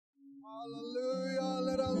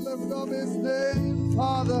lift up his name,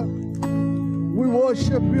 Father. We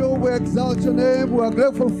worship you, we exalt your name, we are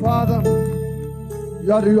grateful, Father,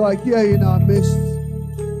 that you are here in our midst.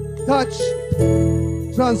 Touch,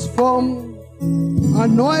 transform,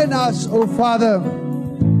 anoint us, oh Father,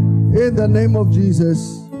 in the name of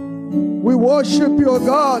Jesus. We worship you,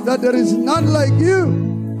 God, that there is none like you.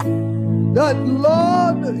 That,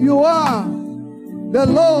 Lord, you are the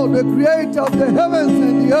Lord, the creator of the heavens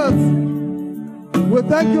and the earth. We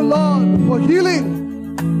thank you, Lord, for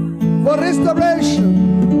healing, for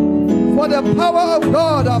restoration, for the power of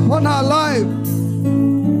God upon our life.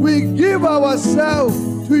 We give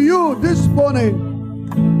ourselves to you this morning.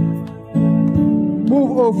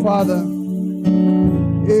 Move, oh Father.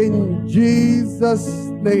 In Jesus'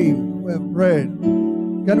 name we have prayed.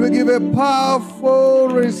 Can we give a powerful,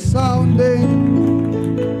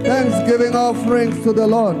 resounding thanksgiving offerings to the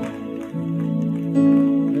Lord?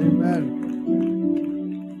 Amen.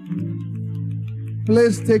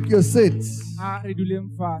 Please take your seats.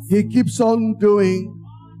 He keeps on doing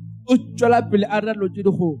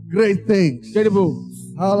great things.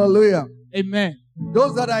 Hallelujah. Amen.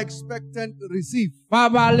 Those that are expectant, receive.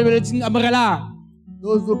 Those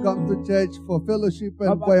who come to church for fellowship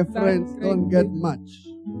and boyfriends don't get much.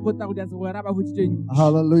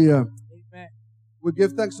 Hallelujah. Amen. We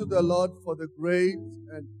give thanks to the Lord for the great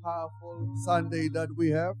and powerful Sunday that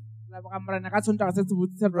we have.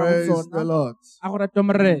 Praise the Lord.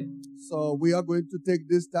 So we are going to take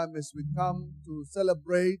this time as we come to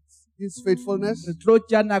celebrate His faithfulness.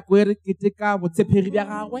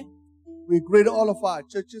 We greet all of our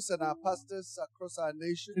churches and our pastors across our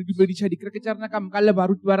nation.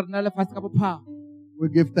 We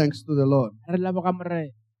give thanks to the Lord.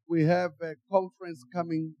 We have a conference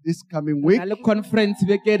coming this coming week.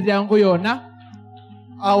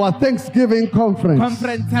 Our Thanksgiving conference.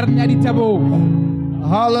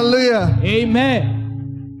 Hallelujah. Amen.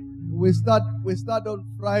 We start on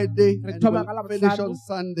Friday and we'll finish on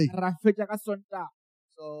Sunday.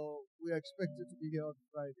 So we are expected to be here on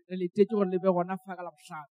Friday.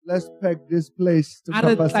 Let's pack this place to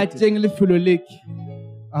capacity.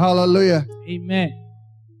 Hallelujah. Amen.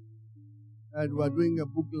 And we are doing a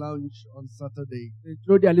book launch on Saturday.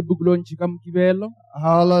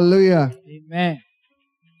 Hallelujah. Amen.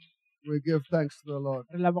 We give thanks to the Lord.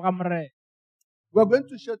 We are going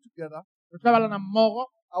to share together.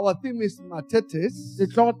 Our theme is Matetes.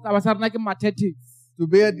 To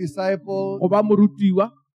be a disciple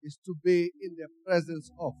is to be in the presence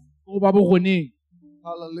of.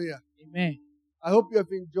 Hallelujah. Amen. I hope you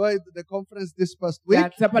have enjoyed the conference this past week.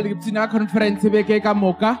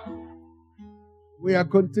 We are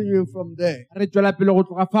continuing from there.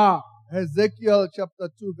 Ezekiel chapter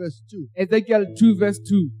 2 verse 2. Ezekiel 2 verse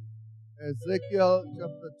 2. Ezekiel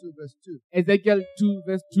chapter 2 verse 2. Ezekiel 2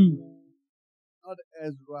 verse 2. Not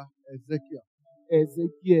Ezra, Ezekiel.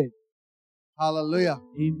 Ezekiel. Hallelujah.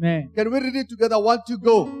 Amen. Can we read it together? 1, 2,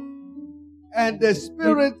 go. And the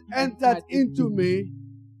Spirit entered into me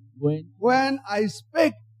when I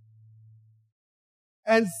spake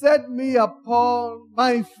and set me upon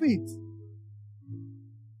my feet.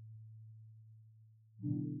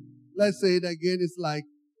 Let's say it again. It's like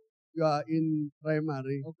you are in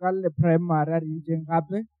primary. Or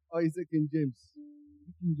is it King James?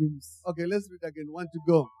 King James. Okay, let's read again. 1, 2,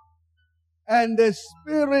 go. And the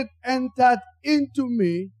Spirit entered into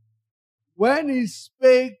me when He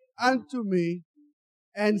spake unto me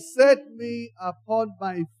and set me upon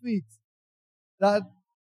my feet, that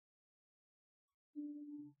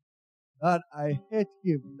I heard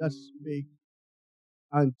Him that spake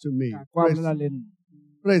unto me.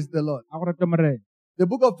 Praise the Lord. The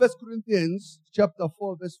book of 1 Corinthians chapter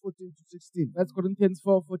 4 verse 14 to 16. 1 Corinthians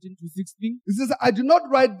 4, 14 to 16. It says, I do not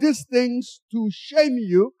write these things to shame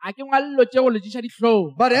you,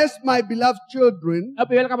 but as my beloved children,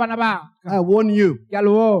 I warn you.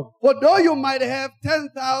 For though you might have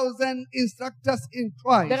 10,000 instructors in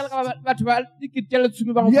Christ,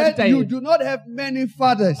 yet you do not have many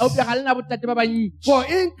fathers. For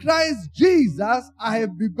in Christ Jesus I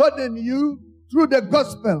have begotten you through the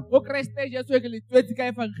gospel.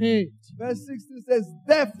 Verse 16 says,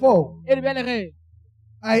 therefore,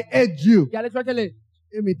 I urge you,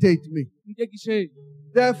 imitate me.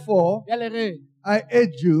 Therefore, I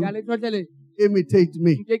urge you, imitate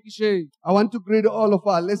me. I want to greet all of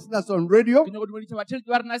our listeners on radio. We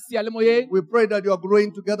pray that you are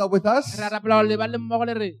growing together with us. May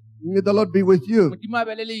the Lord be with you.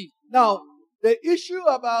 Now, the issue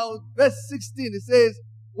about verse 16, it says,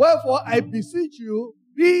 wherefore I beseech you,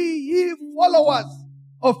 be ye followers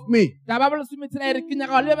of me.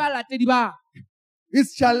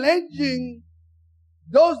 It's challenging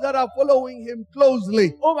those that are following him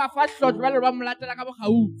closely.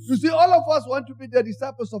 You see, all of us want to be the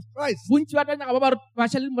disciples of Christ. We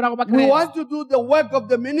want to do the work of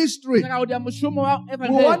the ministry. We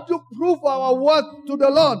want to prove our worth to the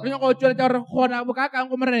Lord.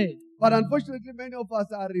 But unfortunately, many of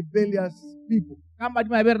us are rebellious people.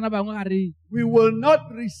 We will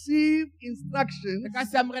not receive instructions.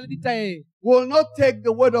 We will not take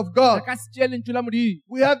the word of God.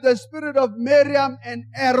 We have the spirit of Miriam and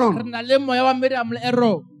Aaron.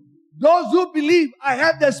 Those who believe, I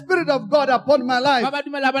have the spirit of God upon my life.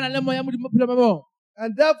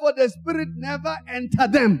 And therefore the spirit never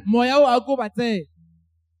entered them.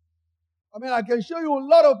 I mean, I can show you a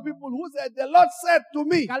lot of people who said, the Lord said to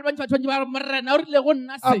me,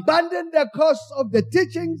 abandon the course of the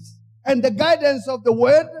teachings and the guidance of the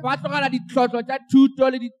word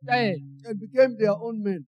and became their own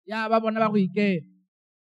men. The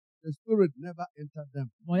spirit never entered them.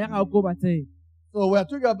 So we are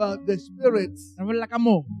talking about the spirits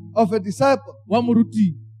of a disciple.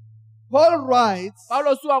 Paul writes,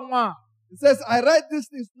 he says, I write these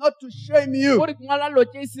things not to shame you. He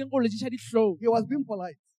was being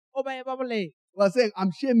polite. He was saying,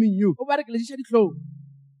 I'm shaming you.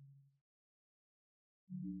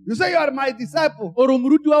 You say you are my disciple. He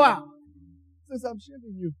says, I'm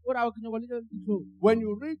shaming you. When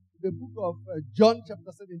you read the book of John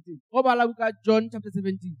chapter 17,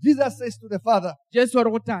 Jesus says to the Father, he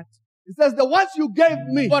says, the ones you gave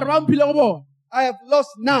me, I have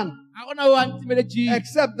lost none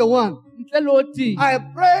except the one. I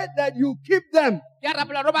pray that you keep them.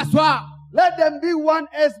 Let them be one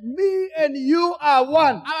as me and you are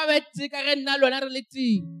one.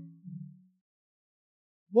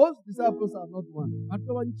 Most disciples are not one.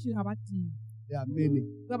 There are many.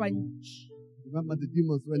 Remember the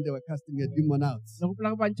demons when they were casting a demon out?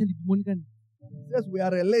 It says we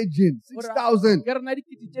are a legion, 6,000. Can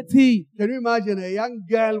you imagine a young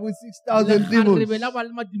girl with 6,000 demons?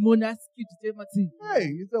 Hey,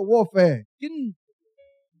 it's a warfare. And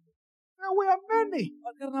we are many.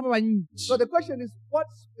 So the question is, what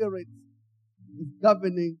spirit is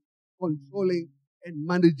governing, controlling, and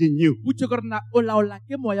managing you?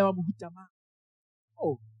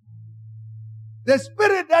 Oh. The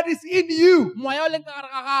spirit that is in you.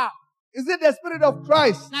 Is it the spirit of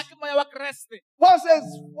Christ? Paul says,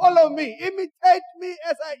 follow me, imitate me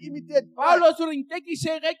as I imitate Christ.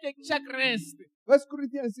 1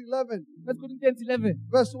 Corinthians 11.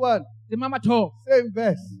 Verse 1. Same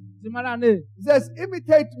verse. It says,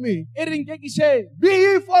 imitate me. Be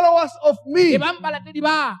ye followers of me.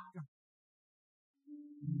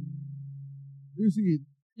 Do you see it?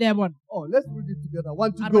 Oh, let's read it together.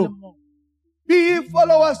 1 to go. Be ye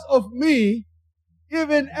followers of me,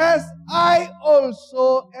 even as I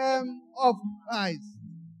also am of Christ.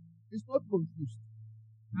 It's not confused.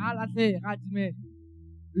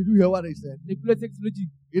 Did you hear what I said? It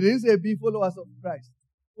didn't say be followers of Christ.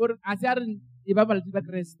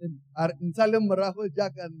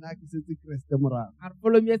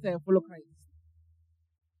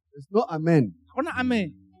 There's no amen.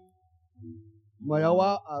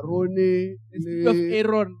 Mayawa Aroni, the of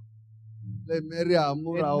Aaron.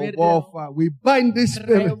 We bind this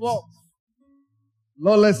spirit.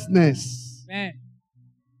 Lawlessness. May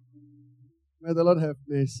the Lord have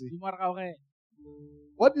mercy.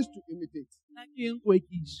 What is to imitate? Is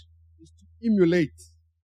to emulate.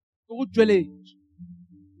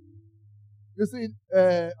 You see,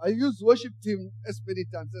 I use worship team as many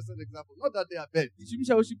times as an example. Not that they are bad.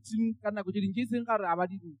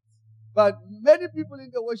 But many people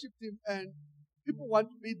in the worship team and people want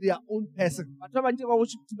to be their own person.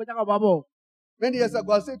 Many years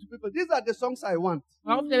ago, I said to people, these are the songs I want.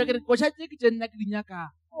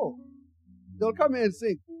 Oh, they'll come here and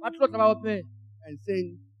sing. And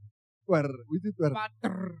sing.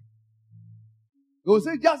 They'll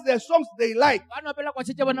say just the songs they like.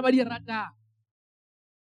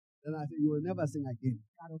 Then I say, you will never sing again.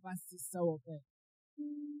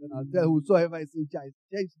 Then I'll tell whosoever is in charge,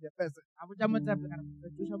 change the person.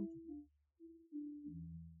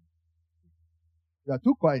 You are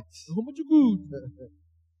too quiet.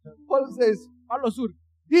 Paul says,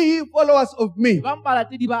 be ye followers of me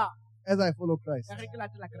as I follow Christ.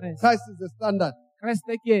 Christ is the standard.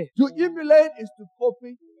 To emulate is to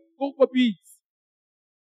copy.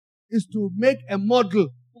 Is to make a model.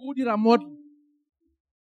 To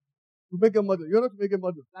make a model. You're not to make a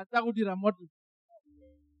model.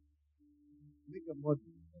 Make a model.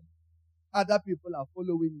 Other people are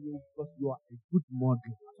following you because you are a good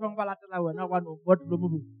model.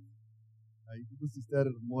 sister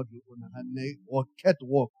model or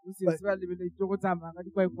catwalk. You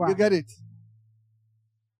get it?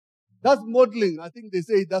 That's modeling. I think they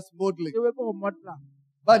say that's modeling.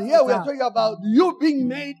 But here we are talking about you being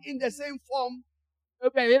made in the same form,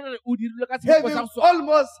 having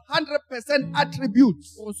almost 100%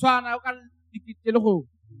 attributes.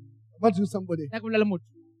 What do somebody?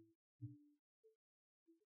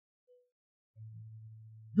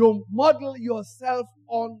 You model yourself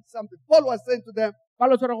on something. Paul was saying to them,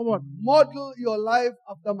 model your life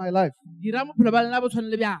after my life.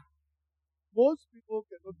 Most people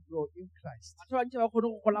cannot grow in Christ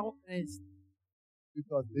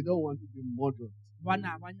because they don't want to be modeled.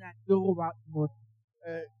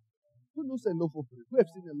 Who knows a loaf of bread? Who have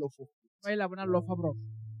seen a loaf of bread?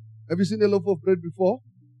 Have you seen a loaf of bread before?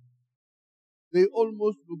 They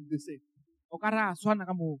almost look the same.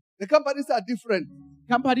 The companies are different,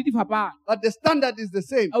 but the standard is the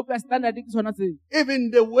same.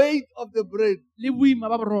 Even the weight of the bread.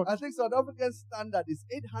 I think South African standard is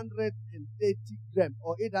 830 grams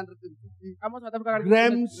or 850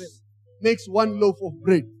 grams makes one loaf of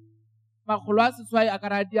bread. You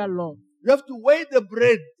have to weigh the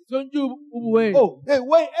bread. Oh, they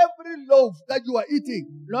weigh every loaf that you are eating.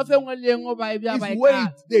 Is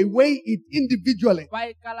weighed. They weigh it individually. How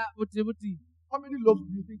many loaves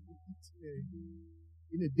do you think you eat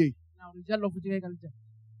in a day?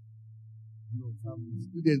 No, some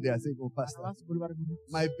students they are saying, "Oh, Pastor,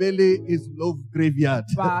 my belly is loaf graveyard."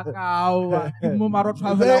 I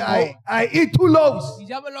eat 2 loaves.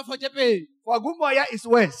 For Gumoya is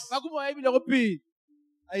worse.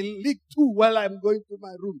 I lick 2 while I'm going to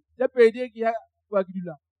my room. You have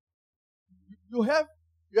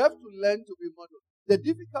to learn to be modeled. The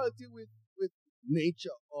difficulty with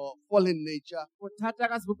nature or fallen nature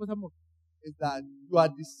is that you are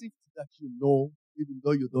deceived that you know, even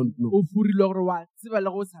though you don't know.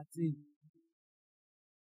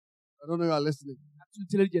 I don't know if you are listening.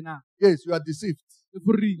 Yes, you are deceived.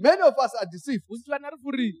 Many of us are deceived.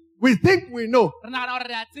 We think we know.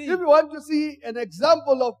 If you want to see an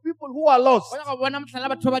example of people who are lost,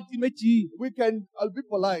 we can, I'll be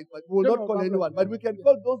polite, but we will not call anyone, but we can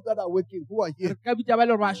call those that are working, who are here.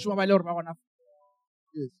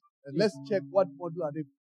 Yes. And let's check what model are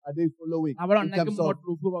they following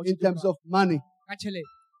in terms of money.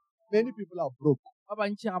 Many people are broke.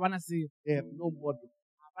 They have no model.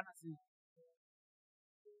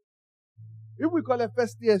 If we call a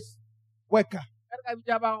first year's worker,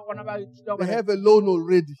 they have a loan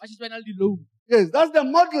already. Yes, that's the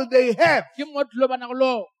model they have.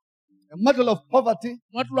 A model of poverty,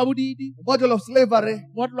 a model of slavery.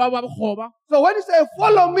 So when you say,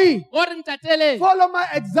 follow me, follow my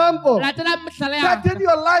example, pattern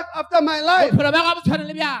your life after my life. In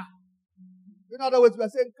other words, we are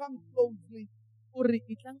saying, come closely so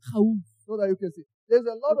that you can see. There's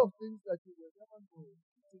a lot of things that you will never know.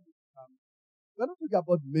 We're not talking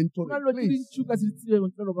about mentoring, please.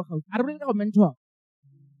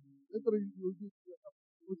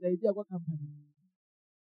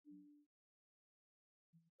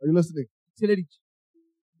 Are you listening?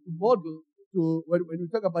 Model to when we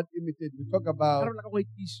talk about imitate, we talk about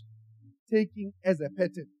taking as a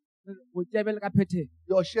pattern.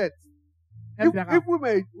 Your shirt. If we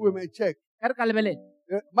may check,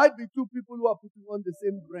 there might be 2 people who are putting on the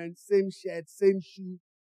same brand, same shirt, same shoe.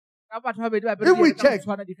 If we check,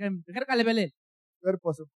 very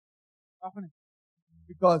possible.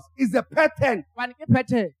 Because it's a pattern. I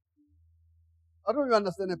don't even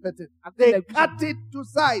understand a pattern. They cut it to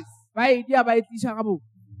size.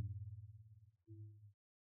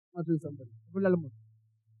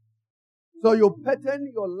 So you pattern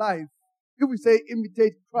your life. If we say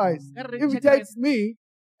imitate Christ, imitate me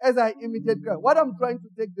as I imitate Christ. What I'm trying to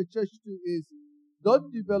take the church to is, don't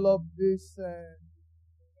develop this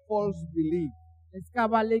false belief. The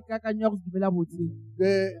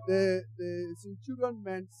centurion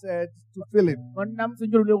man said to Philip,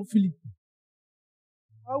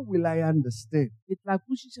 how will I understand?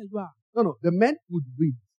 No, the man could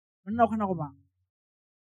read.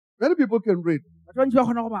 Many people can read. I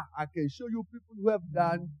can show you people who have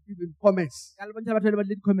done even commerce,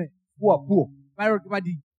 who are poor.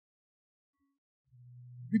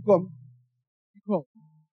 Become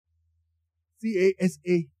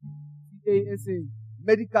CASA,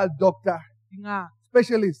 medical doctor,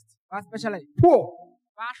 specialist, poor.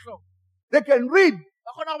 They can read,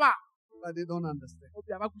 but they don't understand.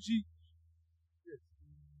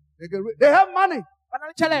 They can read. They have money,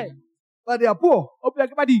 but they are poor.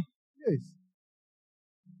 Yes.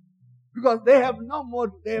 Because they have no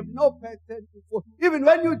model, they have no pattern to follow. Even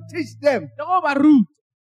when you teach them,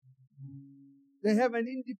 They have an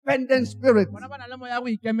independent spirit. bona ba na le moya wa go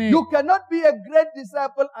ikemela. You cannot be a great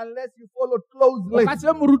disciple unless you follow O closely ka se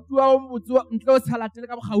be morutiwa o motse wa- ntle o sa latele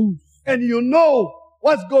ka bogaufi. and you know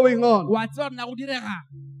what's going on. Wa tseba gore na go direga.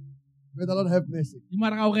 May the Lord have mercy. Di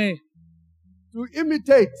mara ga gore To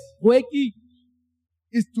imitate go eki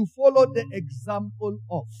is to follow the example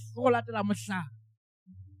of. ke go latela motlhala.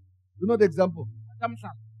 You know the example? Ka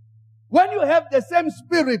motlhala. When you have the same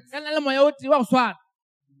spirit. Ka nna le moya o tee wa go tshwana.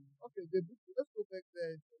 Okay, let's go back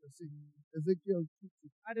there to see Ezekiel 2:2.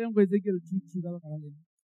 A reng go Ezekiel 2:2 ka baka la leng.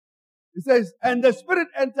 It says, and the spirit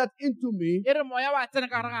entered into me. E re moya wa tsena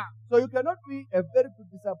ka gare ga. So you cannot be a very good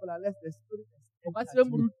disciple unless the spirit O ka has se be entered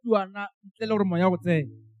you. morutiwana ntle le gore moya o go tsene.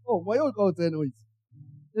 Oh, why you go there, no, it's-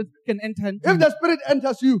 It can enter into if you. the spirit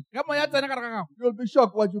enters you, Ka moya tsena ka gare ga gago, you'll be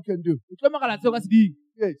shocked what you can do. o tlo makala tse o ka se di.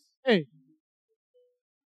 Yes. Ee,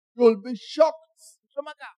 You'll be shocked o tlo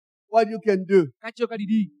makala what you can do. ka tse o ka di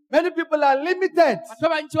di. Many people are limited Batho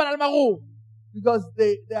ba bantsi ba na le magogo. because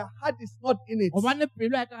their heart is not in it. Gobane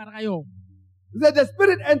pelo ya ka gare ga yone. He said, the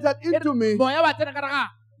spirit entered into me Moya wa tsena ka gare ga.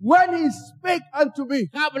 when he spake unto me.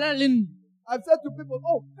 Ga a bolela le nna. I've said to people,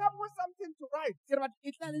 oh, come with something to write. Ke re batho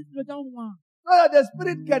e tla le dilo tsa go ngwala. So that the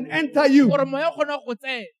spirit can enter you. Gore moya o kgone go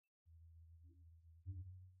tsena.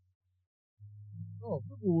 Oh,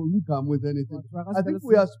 people will come with anything. Batho ba ka I se think le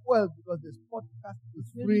we are spoiled because this podcast is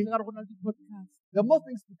se- free. ka gare go na le di-podcast. The more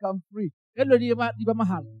things become free, Ge dilo di ba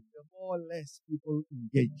mahala, the more less people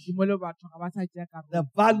engage. di mo le batho ga ba sa tšea karolo. The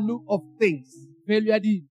value of things. Value ya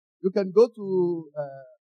dilo. You can go to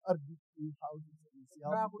RDP houses and see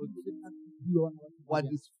Ga how go people di- di- di- what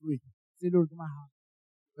is free. tse dilo ke mahala.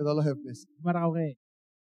 May the Lord have mercy. Di mara ga gore,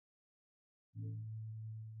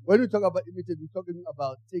 When we talk about imitate, we're talking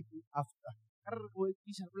about taking after. ka re go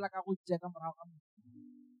ekiša, re bolela ka go tšea ka morago ga motho.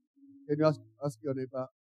 Can you ask your neighbor,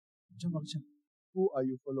 Tšhoma go tšhaba. who are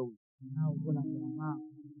you following? Na o gola go mang.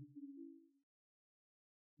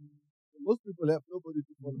 Most people have nobody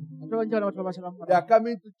to follow. Batho ba bantsi ba na batho ba ba šalang They are morago.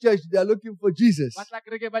 coming to church, they are looking for Jesus. Ba tla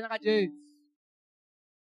kereke ba nyaka Jesu.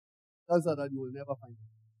 Answer that you will never find him.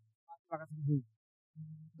 Batho ba ka se bue.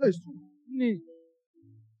 No, it's true. Nnete,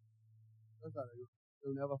 Answer that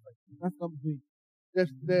you'll never find him. ba se ka mo bue. The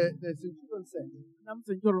centurion said, Nna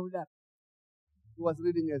motseng ke gore o ile a re, he was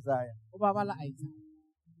reading Isaiah, o ba bala Isaiah.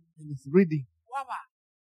 and he's reading, Wa ba,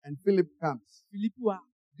 and Philip comes. Filipi wa,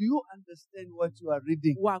 Do you understand what you are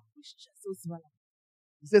reading? wa kwešiša seo se balang.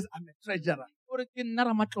 He says, I'm a treasurer. O re ke nna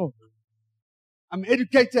Ramatlotlo. I'm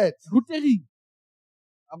educated. Rutegile,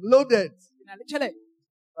 I'm loaded. ke na le tšhelete.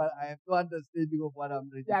 But I have no understanding of what I'm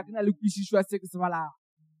reading. Ja, ke na le kwešišo ya se ke se balang.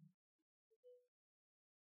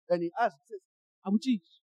 Then he asks, he says, A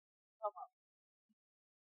botšiša,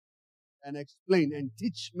 and explain and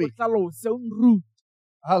teach o me. hlalose, o nrute.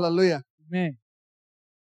 Hallelujah. Amen.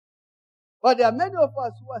 But there are many of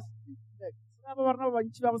us who are stiff-necked. Go na ba bana ba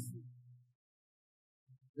bantši ba go se.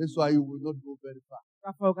 That's why you will not go very far.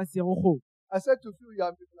 Ka fao ka se ye go kgone. I said to a few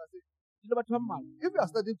young people, I said, Dilo batho ba mmalwa. if you are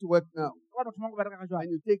starting to work now Ga ba thoma go bereka ka jwale,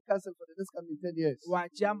 and you take counsel for the next coming 10 years, wa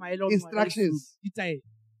tšea maele o Instructions. ditaelo.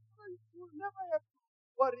 you will never have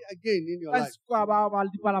to worry again in your Ka life. se kwa ba ba le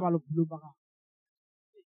dipalabalo bophelong ba gago.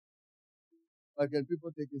 But can people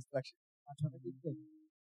take instruction? Batho ba ka ditaelo.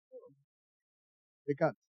 They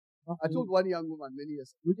can't. I told one young woman many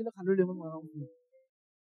years Lo ke le kgalo le ngwe ngwaga o mongwe.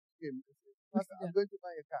 ago, Pastor, I'm going to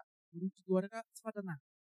buy a car. Moruti ke wa reka sefatanaga.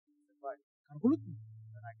 Fine. Ka re go lokile.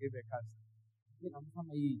 And I gave her counsel. Ke ka mo fa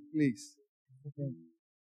maele. Please, Okay.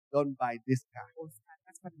 don't buy this car. O se ka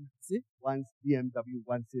reka sefatanaga se, One BMW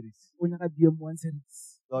 1 Series. o nyaka BM1 Series.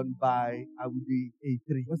 Don't buy Audi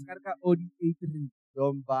A3. O se ka reka Audi A3.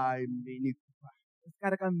 Don't buy Mini Cooper. O se ka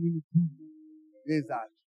reka Mini Cooper. These are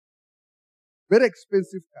very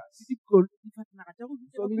expensive cars. Difatanaga tša go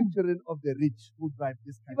It's only children of the rich who drive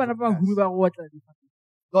this ke kind bana of ba bahumi cars. ba go otla difatanaga.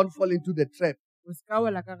 Don't fall into the trap. O se ka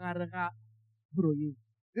wela ka gare ga phuro eo.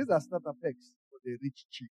 These are starter packs for the rich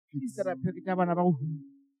cheap Ke kids. diserapheke tša bana ba go huma.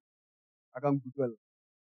 I can't Google.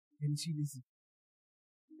 Penšene se.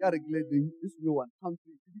 They are regulating this new one.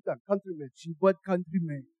 Countrymen. She bought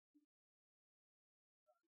Countryman.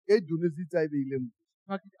 Ke Dunizita ebile mo.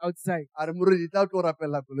 Park it outside. A re moredi tla tlo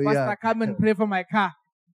rapela koloi ya Pastor, come and pray for my car.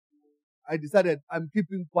 I decided I'm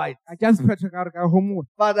keeping quiet. I just pray ka re ka homo.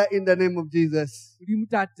 Father, in the name of Jesus, Modimo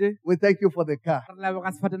tate, we thank you for the car. re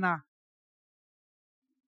leboga sefatanaga.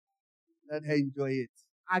 Let her enjoy it.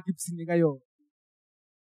 A ke psine ka yone.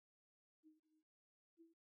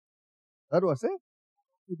 That was it.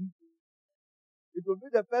 It will be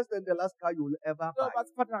the first and the last car you will ever Seo buy. ba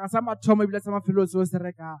sefatanaga sa mathomo ebile sa mafelo seo se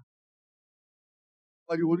rekang.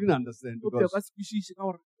 But you wouldn't understand O pele because ka se kwešiše ka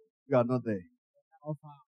gore you are not there. ga o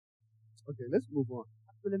fa. Okay, let's move on.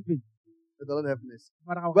 Tsweleng pele. May the Lord have mercy.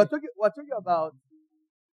 Mara ga We're talking about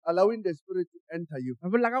allowing the Spirit to enter you, re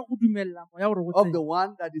bolela ka go dumella moya gore go of tsene. the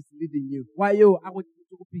one that is leading you, Wa yo a go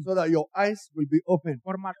tletse go pele so that your eyes will be open,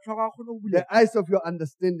 gore matlhogo a kgone go the bulega eyes of your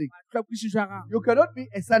understanding. matlho a kwešišo ya gago You cannot be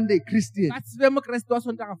a Sunday Christian. ka tsebe mokeresete wa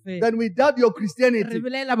sontaga fela Then without your re Christianity,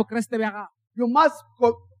 belaela bokeresete bja gago you must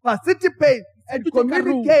participate and Take a room.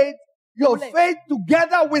 communicate your Ole. faith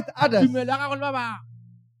together with others. tumelo ya gago le ba bangwe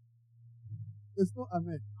There's no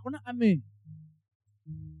amen. ga gona amen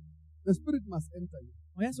The Spirit must enter you.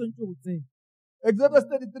 moya swantse go tsena Exodus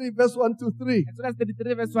 33, verse 1 to 3. Exodus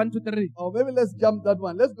 33 verse 1 to 3 Or maybe let's jump that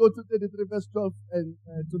one. Let's go to 33, verse 12 and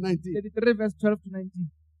to 19. 33 verse 12 to 19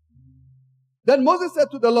 Then Moses said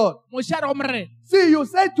to the Lord, moše a re go morena see, you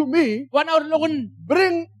say to me, bona gore le go nna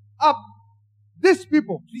bring up these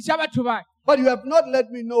people, tliša batho ba but you have not let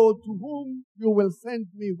me know to whom you will send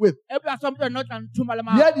me with. e be a swa motho o tla nthuma le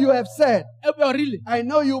maa Yet you have said, e be o rile I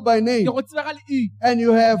know you by name, ke go tseba ka leing and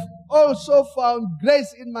you have also found grace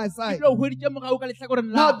in my sight. ebile o hweditše mogau ka lehlakoreng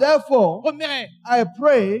Now la therefore, gomme ge I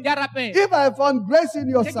pray, ke a rapela if I have found grace in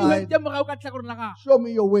your ke sight, hweditše mogau ka lehlakoreng la gago show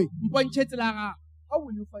me your way. mpontšhe tsela ya gago How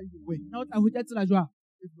will you find your way na o tla hwetša tsela jwang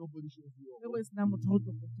if nobody shows you your ge way? go e sena motho o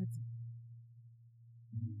tlo mpontšha tsela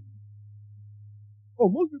Oh,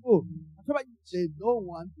 most people, batho ba they don't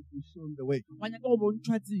want to be shown the way. ba nyaka go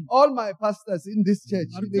bontšhwa tsela All my pastors in this church,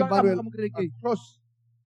 in Maruti wa ka Emmanuel, mo kerekeng across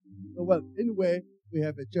the world, anywhere we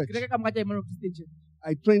have a church, kereke ka moka tša Emmanuel Christian Church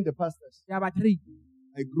I train the pastors. ke a ba train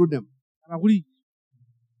I grew them. ka ba godile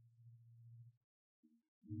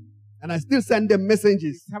And I still send them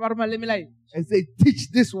messages sa ba romela le melaetsa and say, teach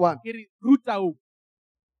this one. ke re ruta o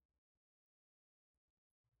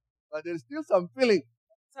But there's still some feeling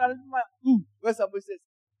sa le ma- where somebody says,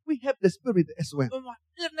 we have the Spirit as well. le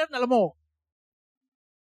rena re na le moo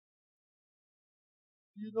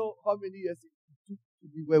Do you know how many years it took to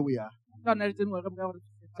be where we are? ka nna le tsene ngwaga ka gore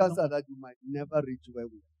Chances are that you might never reach where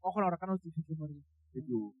we are wa kgona gore kana o se fitlhe mo re if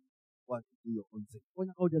you want to do your own thing. o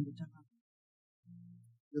nyaka o dilo tša gago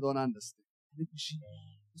You don't understand. le kwešiša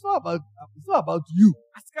It's not about you.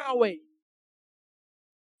 a se ka ga wena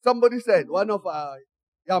Somebody said, one of our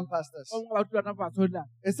young pastors, o ngwe ba tulana ba tsholela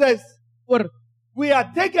it says, gore we are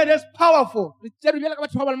taken as powerful, re tšere bjale ka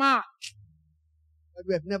batho ba ba le maa but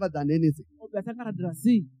we have never done anything. o bja sa ka ra dira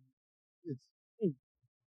seng Yes.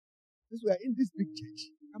 Since we are in this big church,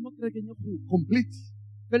 ka mo kerekeng ye kgolo complete,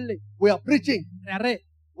 felele we are preaching. re a re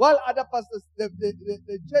While other pastors, the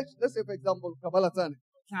church, let's say for example, Kabbalatane,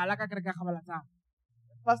 tlhala ka kereke ya kgabalatsa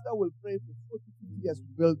the pastor will pray for 40, 50 years to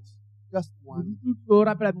build just one. o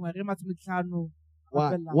rapela mengwaga e masometlhano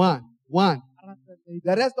One.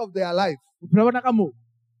 The rest of their life. bophelo bona ka moo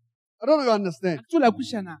I don't know if you understand. a tsola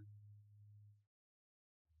kwešišana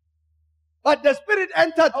But the Spirit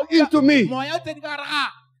entered into me. moya o tsene ka gare ga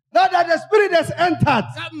Now that the Spirit has entered,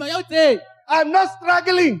 ka moya o tsene I'm not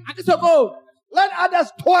struggling. a ke soko Let others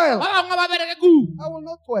toil. ba bangwe ba bereke kudu I will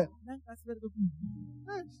not toil. nna nka se bereke kudu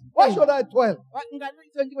Yes. Why should I toil? nka ne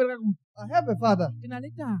tshwanetse ke bereka kudu I have a father. ke na le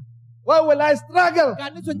taba Why will I struggle? ka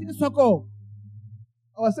ne tshwanetse ke soko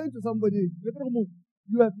I was saying to somebody, le kere go mo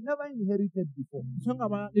you have never inherited before, tshwanka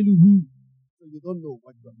ba le lehu so you don't know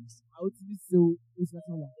what you are missing. a o tsebe seo o se ka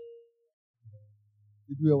tlhola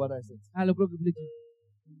Did you hear what I said? a le kore ke boletse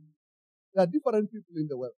There are different people in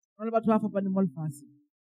the world. go na le batho ba fapaneng mo lefatshe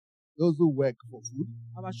Those who work for food,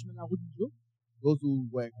 ba ba šomela go dijo those who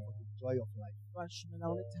work for the joy of life. ba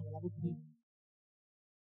šomela go lethabo la bophelo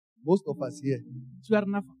Most of us here tso ya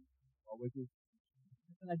rena fa are working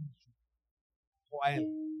fela dijo toil.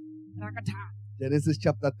 ra ka thata Genesis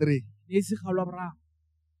chapter 3. ne e se kgaolo ya boraro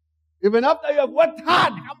Even after you have worked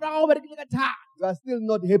hard, ka morago go berekile ka thata you are still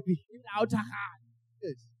not happy. ebile a o thagane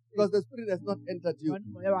Yes. Because the Spirit has not entered you. one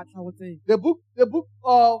moya wa tla go tsena The book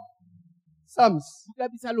of Psalms, buka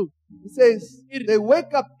bisalong it says, they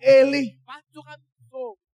wake up early ba tsoga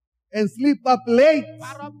so and sleep up late ba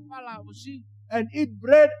robala bosigo and eat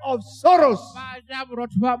bread of sorrows. ba ja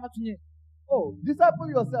borotho ba matshwenyego Oh, disciple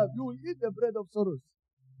yourself. You will eat the bread of sorrows.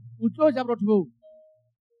 o tlo ja borotho boo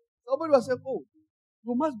Somebody was saying, oh,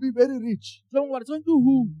 you must be very rich. tlo ngwa re tshwanetse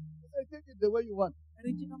hu I take it the way you want.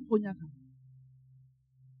 re ke ka mokgonyaka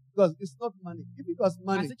Because it's not money. If it was ga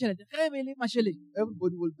money, se tšhelete ge e be le mašheleng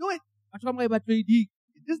everybody will do it. batho ba moga e ba tlo eding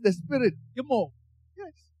It is the Spirit. ke moo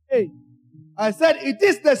Yes. ee I said, it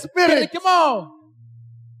is the ke re Spirit. ke moo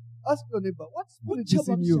Ask your neighbor, what spirit is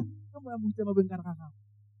in you? ka moya moitse mabeng ka re ga gago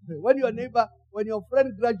When your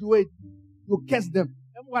friend graduates, you curse them.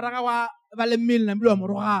 e mogwara ga wa ba le mmele na mbile wa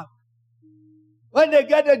morogaka When they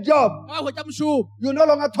get a job, ga ba hwetša mošomo you no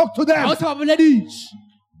longer talk to ga o them sa ba boleditše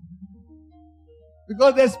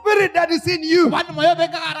Because the spirit that is in you gobane moya o be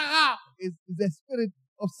ka gare ga is the spirit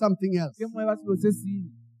of something else. ke moya wa selo se seng.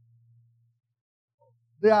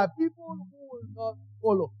 There are people who will not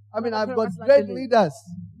follow. I mean, I've got great leaders.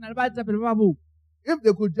 Na le baetapele ba babo If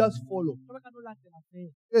they could just follow. ba ka no latela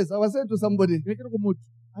fela. Yes, I was saying to somebody, Ke re go motho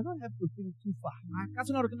I don't have to think too far. a ka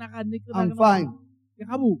sena gore ke nagane ke I'm fine. ke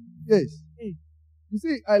ga bo Yes. Hey. You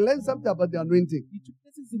see, I learned something about the anointing. ithutile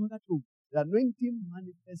se sengwe ka tlou. The anointing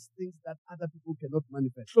manifests things that other people cannot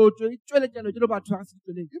manifest. Tlotlo e tsweletjalo ke lo batho ba ka se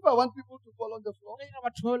tsweleng. If I want people to fall on the floor, Ke ga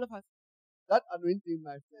batho ba le fatshe. that anointing,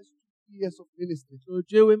 my first 2 years of ministry,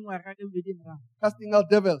 Tlotlo e we ngwaga ke bedi morago. casting out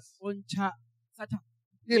devils, O ntsha Satan.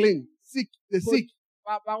 healing, the sick.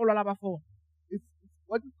 Ba go lwala ba fona. It's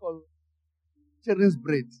what you call children's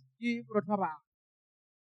bread. Ke borotho ba bang.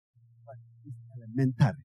 But it's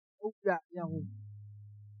elementary. O ya go.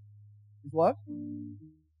 It's what?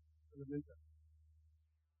 Elementary.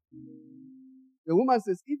 The woman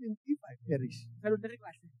says, even if I perish, Ka lo tere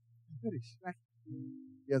klase. I perish.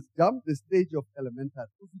 He has jumped the stage of elementary.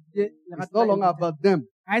 O fitile le It's no longer about them.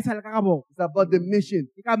 ga e sa le ka ga bona. It's about the mission.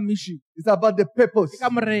 Ke ka mission. It's about the purpose. Ke ka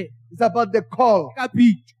more. It's about the call. Ke ka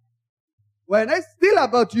beat. When it's still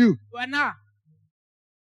about you, Wena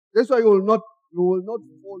that's why you will not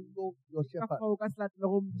follow your ka shepherd. fa o ka se latele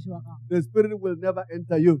go modiši wa gago. The spirit will never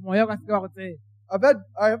enter you. Moya o ka se ke wa go tsena.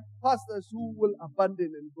 I have pastors who will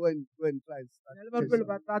abandon and go and try and start. Le ba pele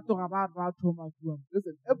ba tla toga ba thoma bua.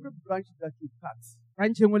 Listen, every branch that you cut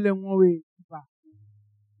Branch engwe le engwe o e ba.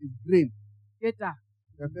 is green. Ke ta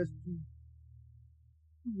The first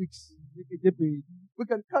 2 weeks. ke je pedi. We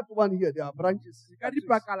can cut one here. There are branches. Ka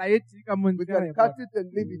dipakala e tee ka mo We ntle can re cut bona. it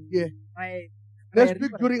and leave it here. Right. Next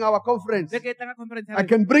week during our conference, Le ke tla ka conference I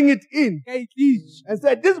can bring it in ka itlise. and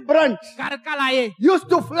say, this branch Ka re kala e used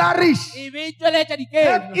to flourish, e be e tsweletša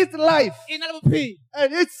have dikelo. its life E na le bophelo.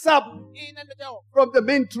 and its sap E na le teo. from the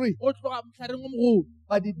main tree. O tloga motlhareng o mogolo.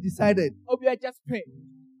 But it decided, O bua just pay.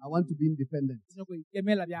 I want to be independent. Se go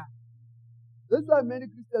ikemela bjang. That's why many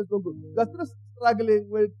Christians don't go. They're still struggling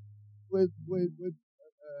with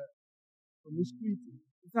promiscuity,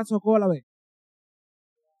 O sa sokola we.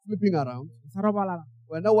 sleeping around. O sa robalana.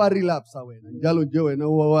 When I relapse, njalo nje wena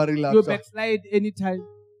wa You relapse. backslide anytime.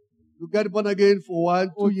 You get born again for 1,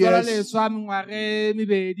 2 O tswala years, leswa mengwage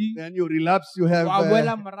mebedi. then you relapse. You have Wa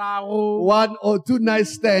boela morago. 1 or 2 night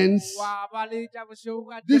stands. Wa ba le tša bošego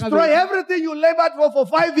ka teng Destroy gabedi. everything you labored for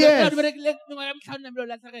 5 Le years. di berekile mengwaga e mehlano namelo o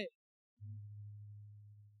latlhege.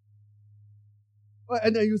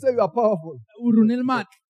 And then you say you are powerful. O rone le maatla.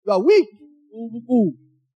 You are weak. O bokoo.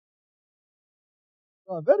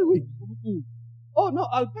 You are very weak. O bokoo. Oh no,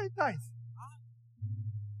 I'll pay tithes.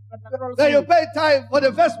 Ba tla ka rwala Then you lesome. pay tithe for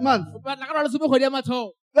the first month. Ba tla ka rwala lesome kgwedi ya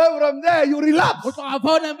mathomo. Then from there you relapse. Go tloga fa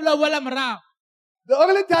o namelo o boela morago. The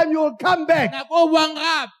only time you will come back Nako o buang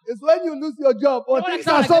gape. is when you lose your job or Ke bona things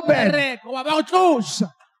ke are tla so ke bad. bereka, wa ba go tlosa.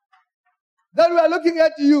 Then we are looking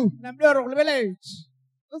at you. Namelo re go lebeletse.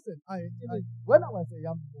 Listen, when I was a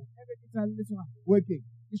young boy Ebe ke sa le leswa. working,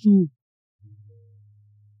 Ke shupa.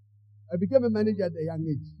 I became a manager at a young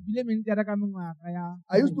age. Ebile menitara ka mengwaga ya.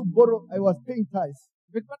 I used to borrow, I was paying tithes.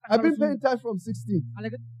 Be ke batla ka I've been lesome. paying tithes from 16. Ale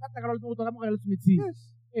ke batla ka rwala lesome go tloga ka mogala lesome tshela. Yes.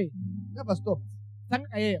 Eh, Never stopped. sang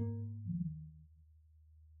ka ye.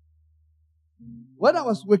 When I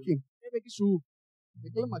was working, Ebe ke shupa. they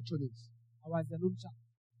call machonis. I was a luncha.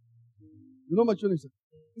 You know machonis?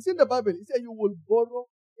 It's in the Bible. It says you will borrow,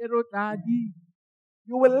 Ero tadi.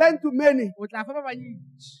 you will lend to many. O tla fa ba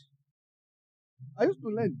bantši. I used to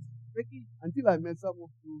lend Be ke until I met some of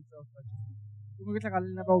you self-righteous. dingwe ke tlhaka le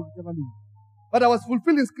nna ba o bitsa baloi. But I was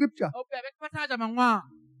fulfilling scripture. O be ke phathagatša mangwang.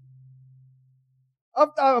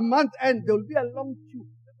 After a month end, there will be a long queue.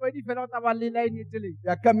 Kgwedi fela go tla ba le line e telele. They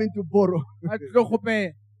are coming to borrow. Ba tlo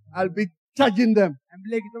kgopela. I'll be charging them.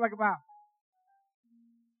 Ebile ke tlo ba ke ba.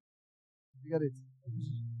 You get it?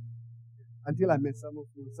 Until I met some of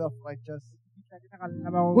you self-righteous Ke tlhaka le nna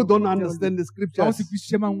ba o who don't bitsa understand the baloi. Ba go scriptures. se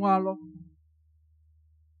kwešiše mangwalo.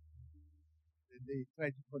 They try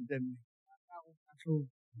to condemn me. Ka tlhong.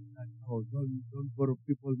 That, oh, don't borrow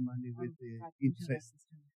people money with interest.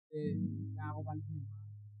 Ya go ba le mengwaga.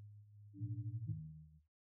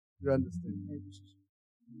 You understand?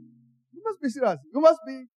 You must be serious. You must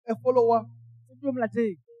be a follower Se tlo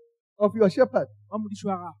molateng of your shepherd. wa modiši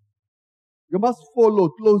wa gago. You must follow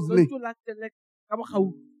closely. Tlo latele ka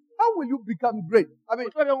bogaufi. How will you become great? I mean, O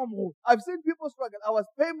tlo beng o mogolo. I've seen people struggle. I was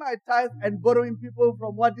paying my tithe and borrowing people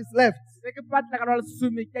from what is left. Se ke batla ka rwala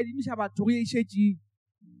lesome ke adimiša batho go e šetšeng.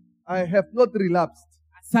 I have not relapsed.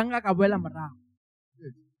 A sanga ka boela morago.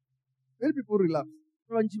 Many people relapse.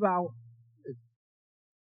 Ba bantši ba go.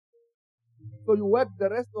 So you work the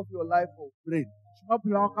rest of your life for bread.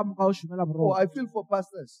 Oh, I feel for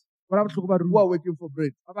pastors who are working for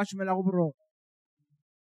bread.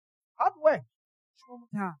 Hard work.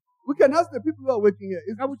 We can ask the people who are working here.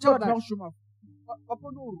 It's so nice.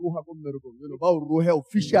 Papa no roha ko mmereko. You know, about roha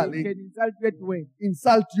officially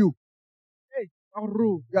insult you.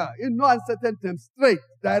 Yeah, in no uncertain terms, straight,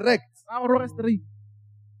 direct.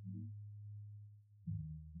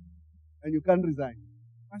 And you can't resign.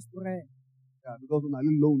 Yeah, because una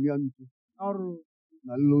li loan ya ntu.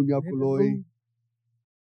 Na loan ya koloi.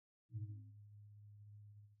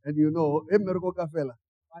 And you know, mmereko ka fela.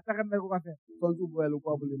 You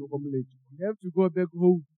have to go back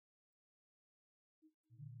home.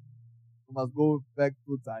 You must go back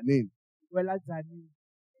to Zanin.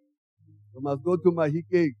 You must go to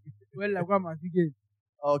Mahike.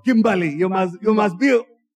 Oh, Kimberley. You must be.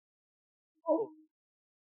 Oh,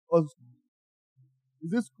 is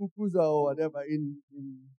this Kukuza or whatever in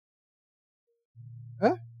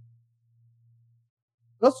huh?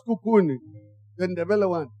 That's Kukuni. Then the better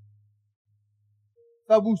one.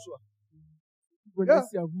 Tabuswa. Yeah.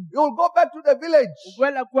 You'll go back to the village.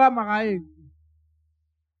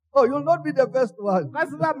 Oh, you'll not be the first one.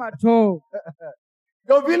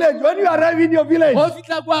 Your village, when you arrive in your village,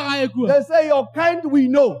 they say your kind we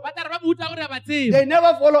know. They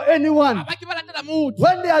never follow anyone.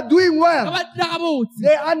 When they are doing well,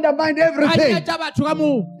 they undermine everything.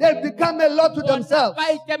 They become a lot to themselves.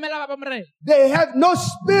 They have no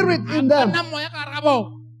spirit in them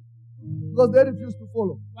because they refuse to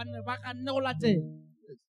follow. I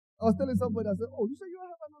was telling somebody, I said, oh, you say you have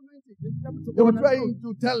an anointing. They were trying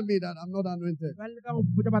to tell me that I'm not anointed. I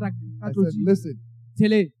said, listen,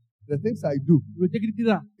 the things I do,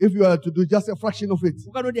 if you are to do just a fraction of it,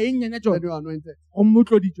 then you are anointed.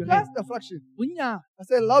 Just a fraction. I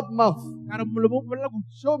said, loud mouth.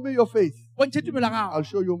 Show me your face. I'll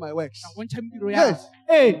show you my works. Yes.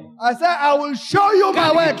 I said, I will show you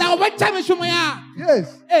my works.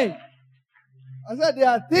 Yes. I said, there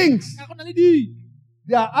are things.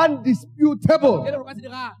 They are undisputable. There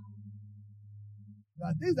are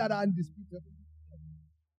things that are undisputable.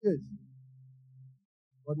 Yes.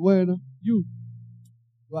 But when you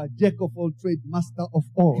are jack of all trades, master of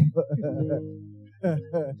all.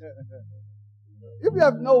 If you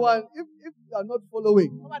have no one, if you are not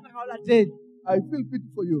following, I feel pity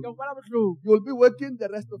for you. You will be working the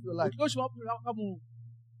rest of your life.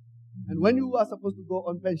 And when you are supposed to go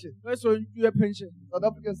on pension, South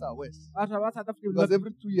Africans are worse. Because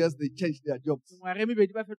every 2 years they change their jobs.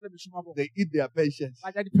 They eat their pensions.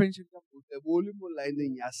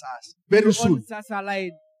 Very soon. Yeah,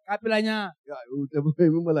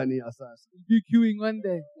 be queuing on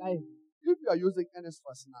the line. If you are using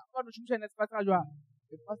NSFAS now,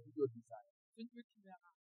 it must be your desire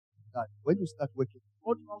that when you start working,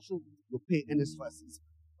 you pay NSFAS.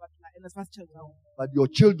 But your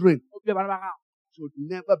children should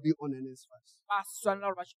never be on NSFAS.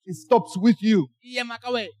 It stops with you.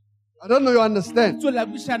 I don't know you understand.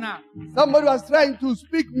 Somebody was trying to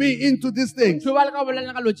speak me into this thing.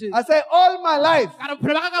 I said, all my life, I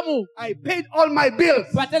paid all my bills.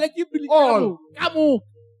 All.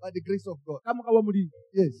 By the grace of God.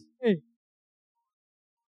 Yes.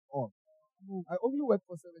 All. I only worked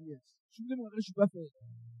for 7 years.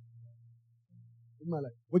 In my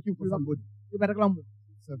life. Working for somebody. 7.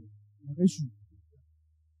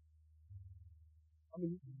 How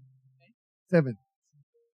many? 7.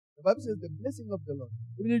 The Bible says the blessing of the Lord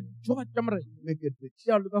make it rich.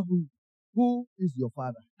 Who is your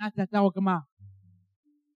father?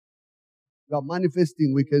 You are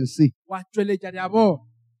manifesting, we can see.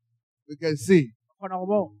 We can see.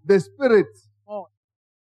 The spirit.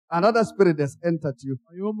 Another spirit has entered you.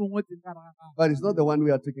 But it's not the one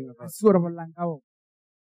we are talking about.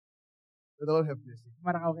 May the Lord have mercy.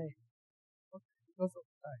 Because of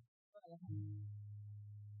time.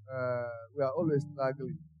 We are always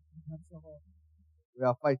struggling. We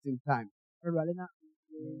are fighting time.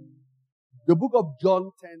 The book of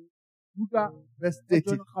John 10, verse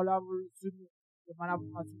 30.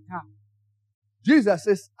 Jesus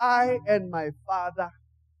says, I and my Father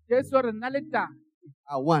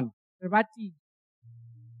are one.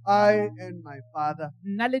 I and my Father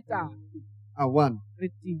are one.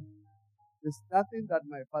 There's nothing that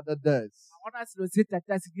my Father does.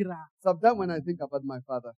 Sometimes when I think about my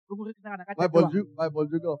father, my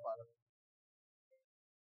biological father,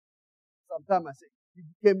 sometimes I say, he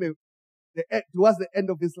became towards the end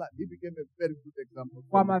of his life, he became a very good example.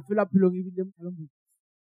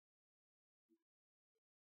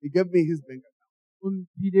 He gave me his bank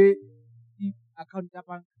account.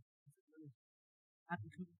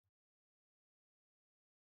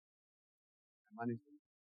 money.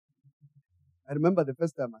 I remember the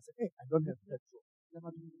first time I said, hey, I don't have petrol.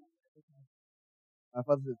 My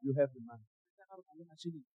father said, you have the money.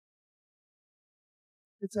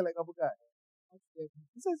 It's like Abu Ghai.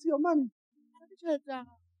 He says, your money.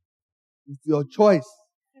 It's your choice.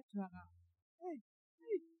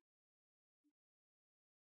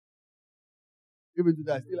 Even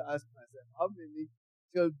today, I still ask myself, how many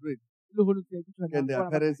children can their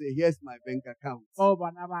parents say, here's my bank account?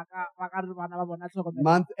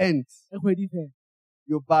 Month end,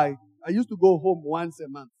 you buy. I used to go home once a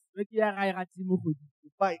month. You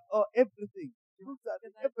buy everything.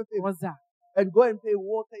 Everything. And go and pay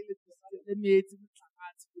water, electricity.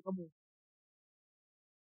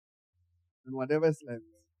 And whatever is left,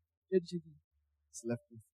 it's left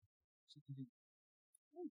with you.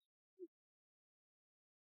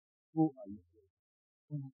 Who are you?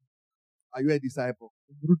 Are you a disciple?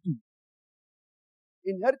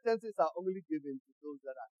 Inheritances are only given to those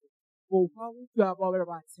that are faithful.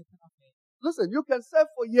 Listen, you can serve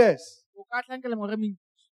for years, but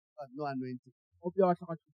no anointing.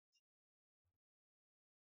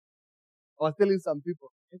 I was telling some people,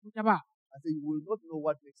 I said, you will not know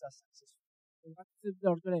what makes us successful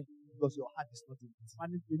because your heart is not in it.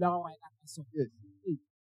 Yes.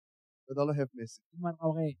 But Allah have mercy.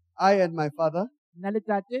 I and my father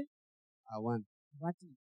are one.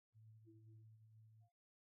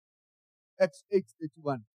 Acts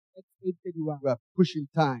 8:31. We are pushing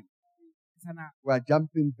time. We are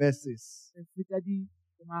jumping verses.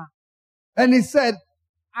 And he said,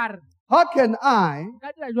 how can I,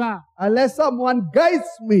 unless someone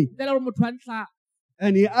guides me?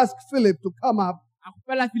 And he asked Philip to come up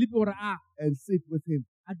and sit with him.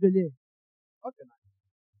 How can I?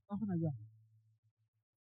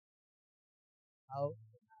 How?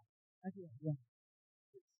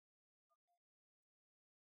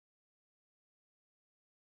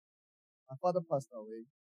 My father passed away.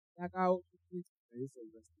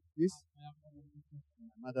 Peace.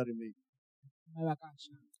 My mother remained. I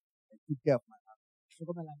took care of my mother.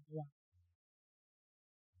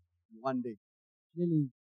 One day, my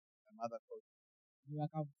mother called me. I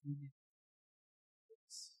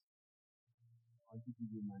want to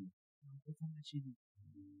give you money.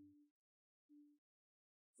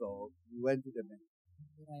 So we went to the bank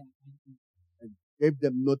and gave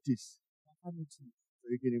them notice. So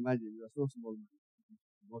you can imagine, you are so small.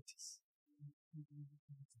 Notice.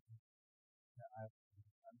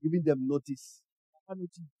 I'm giving them notice that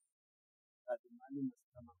the money must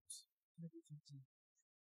come out.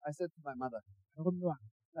 I said to my mother,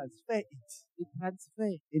 transfer it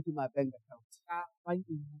into my bank account. My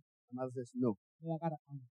mother says, no.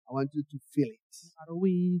 I want you to feel it. I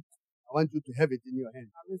want you to have it in your hand.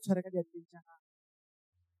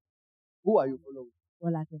 Who are you following?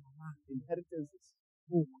 Inheritances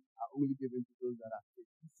are only given to those that are faithful.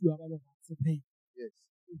 Yes.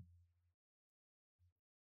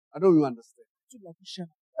 I know you understand.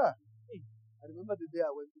 Yeah. I remember the day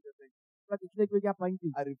I went to the bank.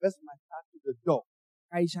 I reversed my car to the door.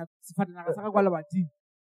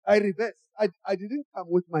 I reversed. I didn't come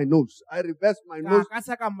with my nose. I reversed my nose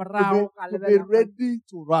to be ready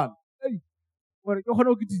to run.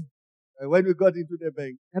 When we got into the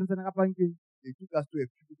bank, they took us to a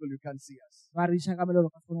cubicle, you can't see us. Whatever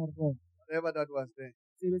that was there,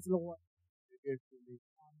 they gave to me.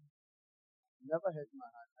 Never had my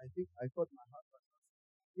heart. I thought my heart was.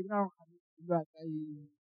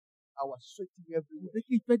 I was sweating everywhere.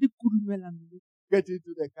 Get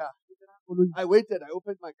into the car. I waited. I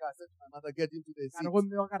opened my car. I said to my mother, get into the seat.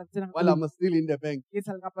 While I'm still in the bank.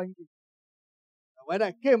 And when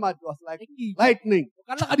I came out, it was like lightning.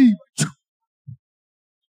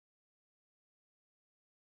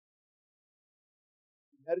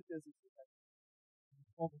 Inheritance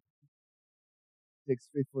takes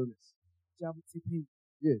faithfulness.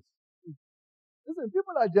 Yes. Listen,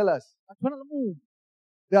 people are jealous.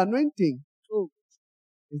 The anointing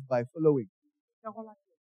is by following.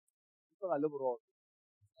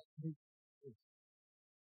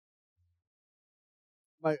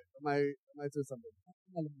 My say something.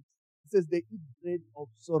 It says they eat bread of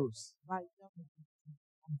sorrows.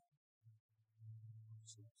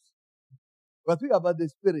 But think about the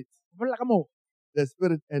spirit. The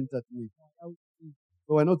spirit entered me.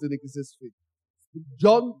 So I know the next is faith.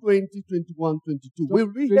 John 20, 21, 22.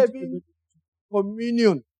 We'll be having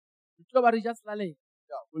communion.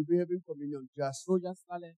 Yeah, we'll be having communion just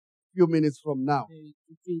a few minutes from now.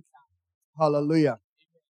 Hallelujah.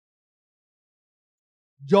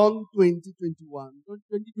 John 20, 21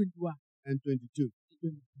 and 22.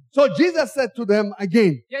 So Jesus said to them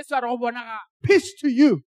again, peace to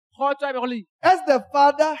you. Kgotso e be go le. As the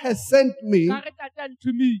Father has sent me, Ka re tata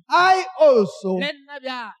unto me. I also Le nna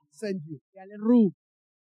bjale. send you. Ke a le rua.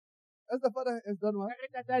 As the Father has done what? Ka re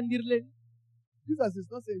tata ndirile. Jesus is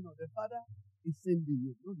not saying no. The Father is sending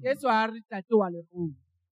you. No, no, no. Yesu a re tate wa le rua.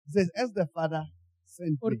 He says, as the Father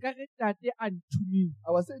sent Or me. ka re tate unto me.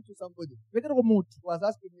 I was saying to somebody Be ke re go motho. who was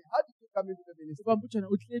asking me, how did you come into the Se ministry? ba mpotsa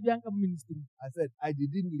o tlile bjang ka mo ministry. I said, I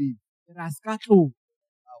didn't leave. Ke re a se ka tlo.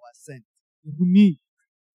 I was sent. Ke romilwe.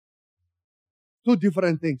 Two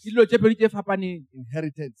different things. Dilo tse pedi tse fapaneng.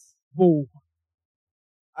 Inheritance. Bo.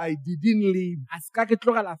 I didn't leave. A se ka ke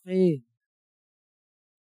tlogela fela.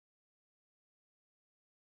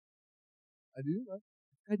 I didn't what?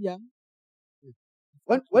 Ka diang.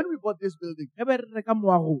 When we bought this building, Ge be re reka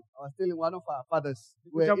moago. I was telling one of our fathers,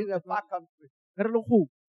 we were in a far country. Ge re le go.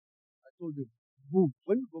 I told him, Bo.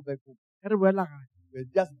 when we go back home, Ge re boela gae. we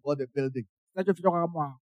just bought a building. Ka tlo fetoga ka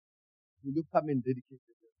moago. Will you come and dedicate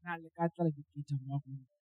the building? Na le ka tla le diketsa moago.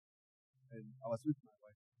 And I was with my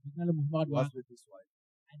wife. Ke na le mohumagadi He wa. was with his wife.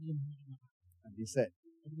 A le mohumagadi wa. And he said,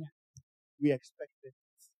 Ke we expected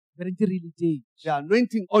re ntse re ile teng. the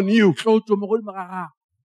anointing on you. Tlotso mo godimo ga gago.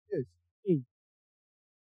 Yes. Ee.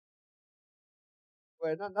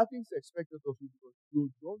 Well, nothing's expected of you because you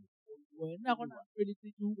don't. Wena go na peletse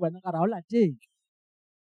ke wena ka ra o lateng.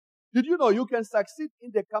 Did you know you can succeed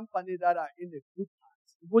in the company that are in a good hands?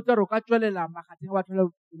 Botsa re o ka tswelela magateng a batho le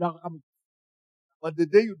pelo ga mo. But the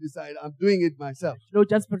day you decide, I'm doing it myself, Lo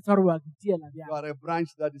just pretsa re wa gitiela you bjang. are a branch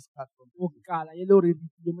that is cut from O the tree. kala ye le o re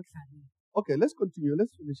ditile mo tlhaleng. Okay, let's continue.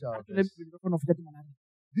 Let's finish our Ka tlole verse. pele re kgone go feta temana re.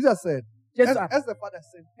 Jesus said, Jesu a re, as the Father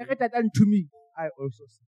sent ge me, ge tata unto me. I also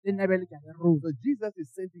sent. Le nna bjale ke a le rua. So Jesus is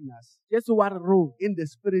sending us Jesu wa re rua. in the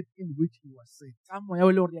spirit in which he was sent. Ka moya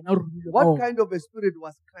o le gore yena o romilwe ka What ona. kind of a spirit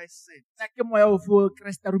was Christ sent? Nna ke moya o fe o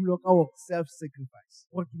Kriste a romilwe ka ona. Self-sacrifice.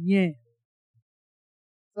 Gore ke nye.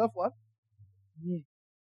 Self what? Nye.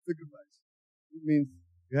 Sacrifice. It means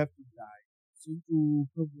you have to die. Sentse o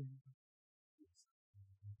fe.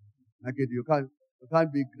 Okay, you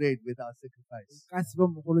can't be great without sacrifice. Ka se be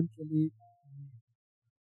mogolo ntle le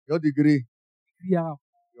Your degree, degree ya gago.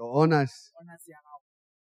 your honors, Honors ya gago.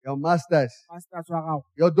 your masters, Masters wa gago.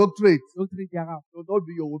 your doctorate Doctorate ya gago. will not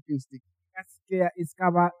be your walking stick. Ka se ke e se ka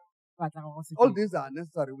ba batla gago se. All these are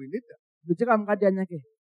necessary. We need them. Dilo tse ka moka di a nyakega.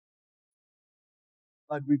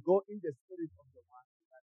 But we go in the spirit of the one.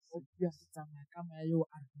 O bua se tsamaya ka moya yo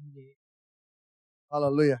a romileng.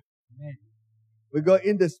 Hallelujah. Amen. We go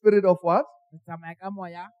in the spirit of what? Re tsamaya ka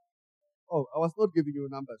moya. Oh, I was not giving you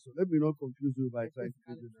numbers, so let me not confuse you by trying to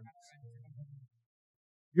give you numbers.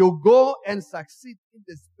 You go and succeed in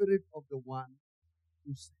the spirit of the one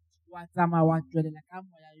who sent you. Wa tsamaya wa tswelela ka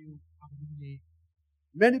moya yo a romileng.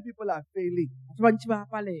 Many people are failing Batho ba ntši ba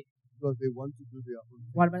palelwa. because they want to do their own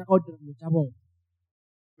thing. Gobane ba nyaka go dira dilo tša bona.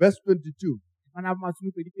 Verse 22. Bana ba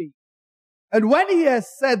masomepedi-pedi. And when he has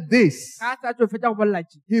said this, Ka a sa tlo fetša go bolela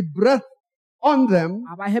tše, he breathed on them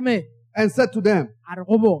a ba hemela, and said to them, a re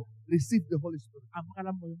go bona, receive the Holy Spirit.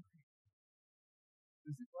 amogela moya.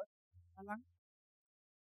 Receive what? Alang.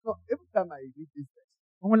 No, every time I read this verse,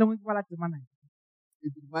 Gongwe le ngwe ke bala temana e.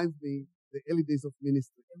 it reminds me the early days of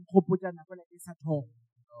ministry. E nkgopotša nako e le ke sa thoma.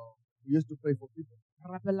 We used to pray for people. Re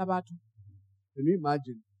rapelela batho. Can you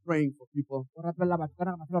imagine praying for people? O rapelela batho ka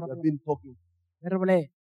nako You have been talking le re bolela.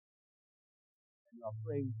 and you are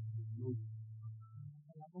praying. You know,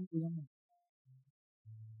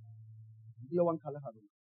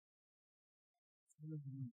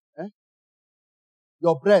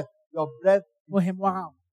 your breath. Mo hemo wa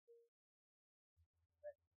gago.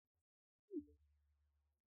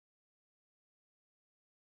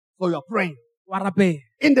 So you are praying Wa rapela.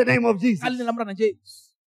 in the name of Jesus. Ka leina la Morena Jesu.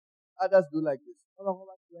 Others do like this. Ba bangwe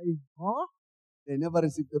ba dira eng? Huh? They never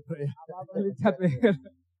receive the prayer. Ba ba le thapelo.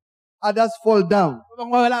 Others fall down, Ba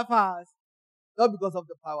bangwe ba wela fatshe. not because of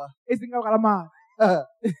the power, E seng ka baka la maatla.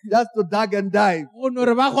 just to dig and dive. Go no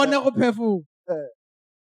re ba kgone go phefola.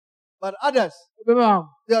 But others, Ba bangwe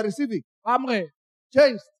they are receiving, ba amogela.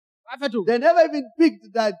 changed. Ba fetoga. They never even picked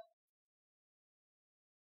that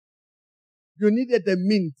you needed a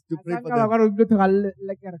mint to pray for them.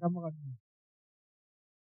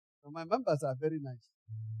 So my members are very nice.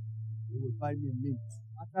 They will buy me mint.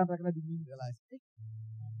 They're like, hey,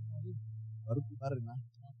 Baruch Barina,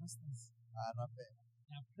 Arabe.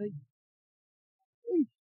 Hey.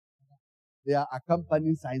 They are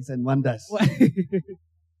accompanying signs and wonders.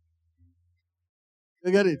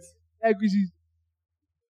 You get it?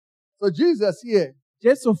 So Jesus here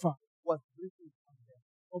Jesu fa was breathing on them.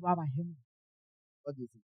 o ba ba hema. What do you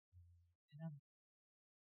think?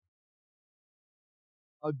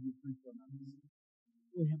 How do you breathe on others?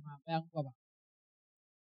 O hema ba yang kwa ba.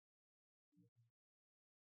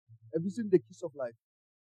 Have you seen The Kiss of Life?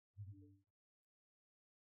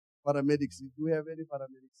 Paramedics. Do we have any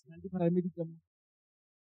paramedics?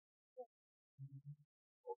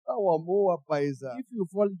 If you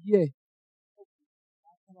fall here,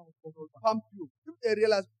 pump you. If they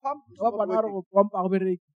realize pump is not working,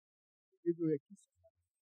 give you a kiss.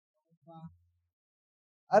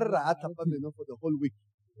 For the whole week.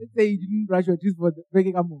 Let's say you didn't brush your teeth for the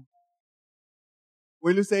breaking up.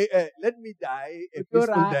 Will you say, let me die a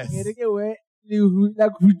peaceful death?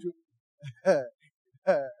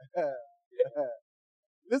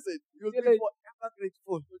 Listen, you'll be forever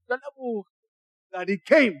grateful that he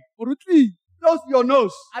came. Close your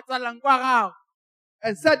nose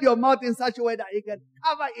and set your mouth in such a way that you can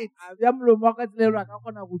cover it.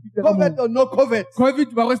 COVID or no COVID.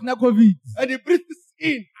 COVID. And he breathes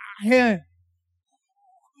in. Here.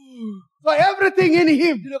 So everything in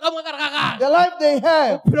him, the life they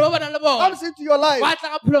have, comes into your life.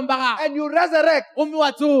 And you resurrect.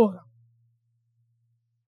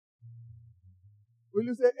 Will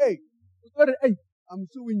you say, hey, I'm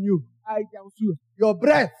suing you. Your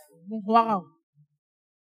breath.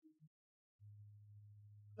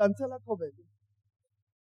 Cancel COVID.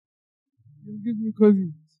 You give me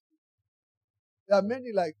COVID. There are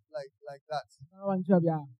many like that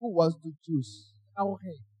who wants to choose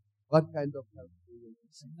what kind of health they will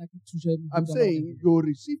receive. I'm saying you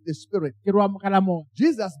receive the Spirit.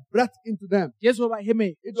 Jesus breathed into them.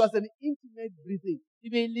 It was an intimate breathing.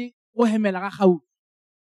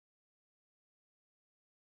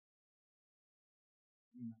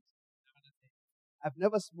 I've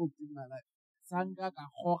never smoked in my life.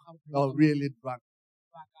 Or really drunk.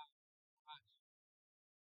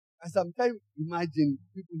 I sometimes imagine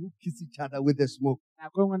people who kiss each other with the smoke.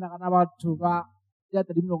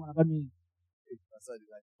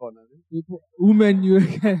 Women, you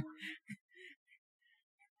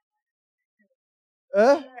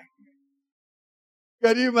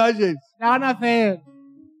Can you imagine?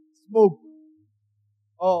 Smoke.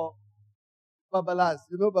 Or babalas.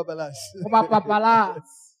 You know babalas? Babalas.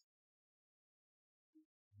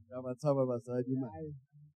 The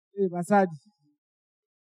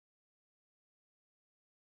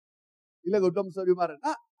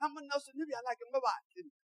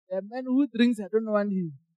man who drinks, I don't want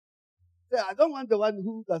him. I don't want the one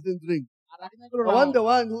who doesn't drink. I want the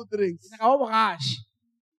one who drinks.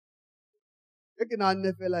 You can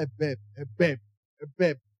never like a babe,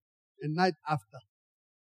 a night after.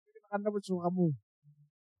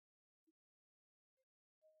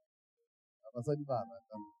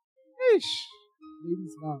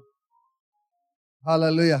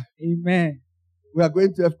 Hallelujah. Amen. We are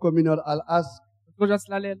going to have communion. I'll ask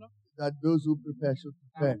that those who prepare should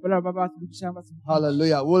prepare.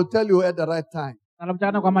 Hallelujah. We'll tell you at the right time.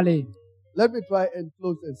 Let me try and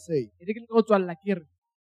close and say,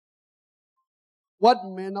 what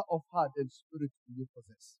manner of heart and spirit do you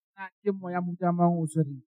possess?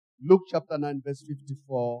 Luke chapter 9, verse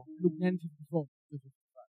 54. Luke 9, 54.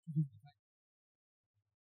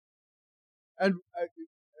 And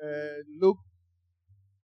Luke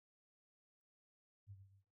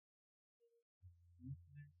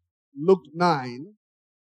Luke 9.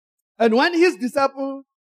 And when his disciples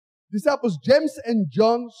James and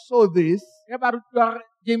John saw this,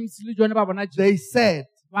 they said,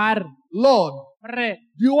 Lord, do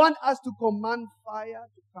you want us to command fire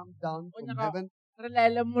to come down from heaven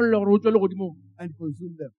and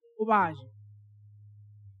consume them?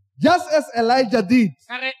 Just as Elijah did.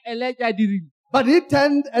 But he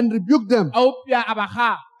turned and rebuked them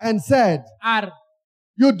and said,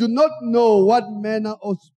 you do not know what manner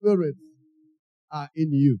of spirits are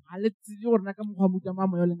in you. Maybe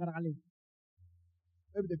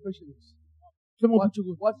the question is,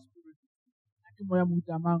 what spirit?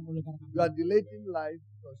 You are delayed in life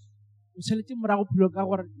because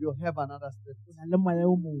you have another spirit.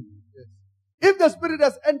 Yes. If the spirit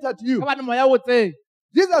has entered you,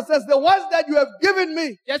 Jesus says, the ones that you have given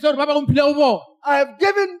me, I have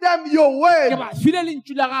given them your word.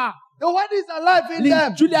 The word is alive in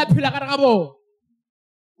them.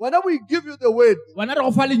 Whenever we give you the word,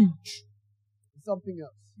 it's something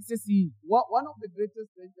else. One of the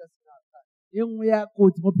greatest dangers in our time. I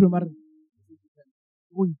was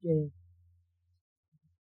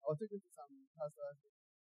talking to some pastors.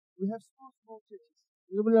 We have small churches.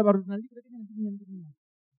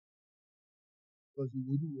 Because we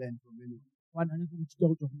wouldn't learn from anyone.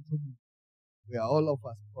 We are all of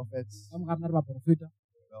us prophets. We are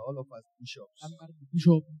all of us bishops.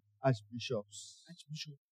 Archbishops.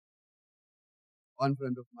 One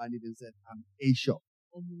friend of mine even said, I'm a shop.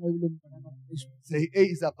 Say A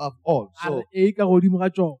is above all. So He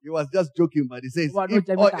he was just joking, but he says, if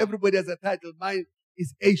everybody has a title, mine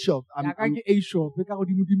is A shop. At least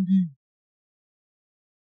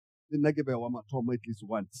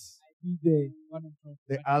once.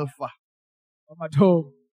 The Alpha.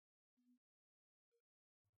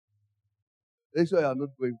 Make sure you are not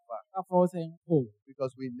going far.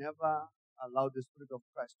 Because we never allow the Spirit of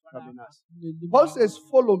Christ to come in us. Paul says,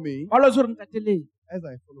 follow me as I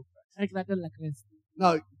follow Christ.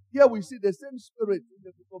 Now, here we see the same Spirit in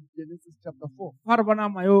the book of Genesis chapter 4.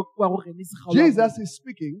 Jesus is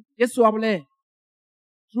speaking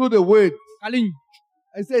through the word. I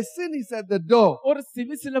say, sin is at the door.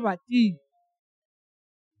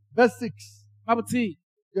 Verse 6.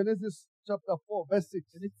 Genesis chapter 4, verse 6.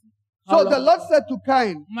 So the Lord said to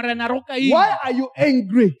Cain, why are you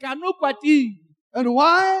angry? And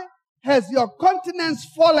why has your countenance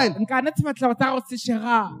fallen? This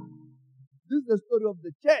is the story of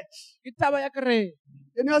the church.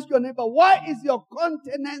 Can you ask your neighbor, why is your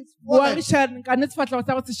countenance fallen?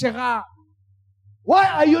 Why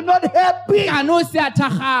are you not happy? Somebody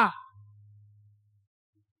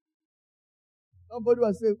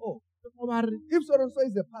was saying, oh, if so-and-so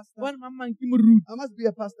is a pastor, I must be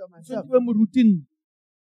a pastor myself. Oh,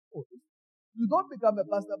 you don't become a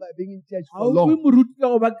pastor by being in church for long.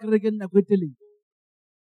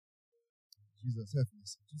 Jesus, help me.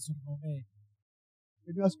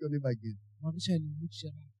 Can you ask your neighbor again?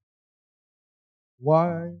 Why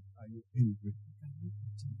are you angry?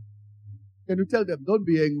 Can you tell them, don't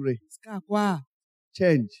be angry.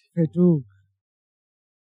 Change.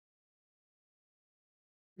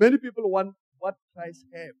 Many people want what Christ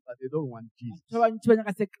have, but they don't want Jesus.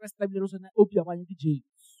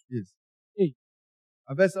 Yes. Hey.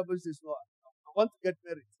 I've heard somebody says, no, I want to get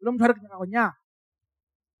married.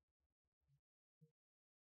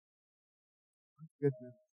 Get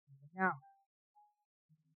married.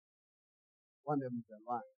 One of them is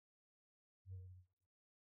alive.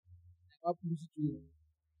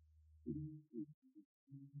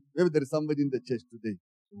 Maybe there is somebody in the church today.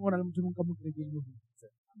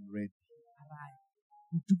 I'm ready.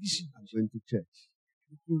 I'm going to church.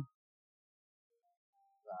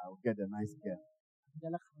 I'll get a nice girl.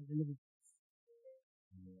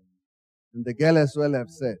 And the girl as well have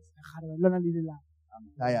said, I'm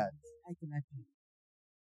tired.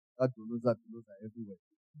 God knows that everywhere.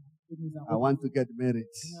 I want to get married.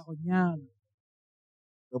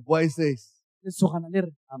 The boy says,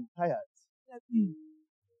 I'm tired.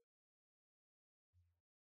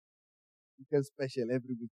 You can special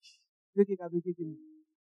every week.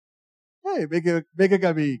 Hey, make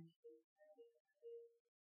a big.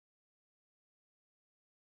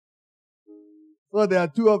 So there are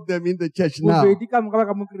two of them in the church now.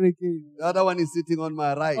 The other one is sitting on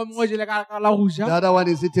my right. The other one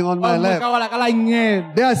is sitting on my left.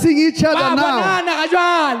 They are seeing each other now.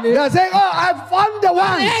 They are saying, oh, I found the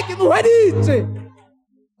one.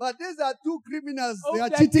 But these are two criminals. They are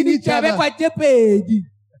cheating each other.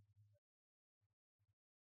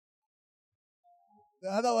 The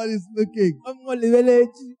other one is looking.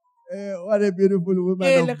 What a beautiful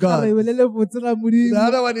woman of God. The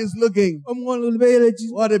other one is looking.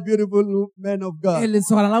 What a beautiful man of God. They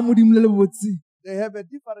have a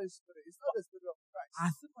different spirit. It's not the spirit of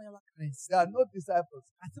Christ. They are not disciples.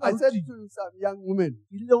 I said to some young women,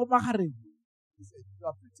 he said, you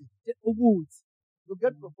are pretty. You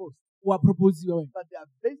get proposed. But there are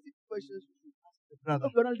basic questions you should ask the brother.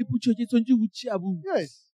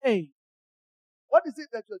 Yes. Hey. What is it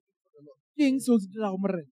that you are doing for the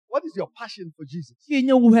Lord? What is your passion for Jesus? You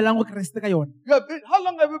have been, how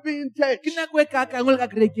long have you been in church? But I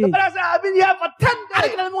said, I've been here for 10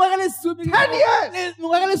 days. 10 years.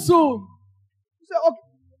 You say, okay,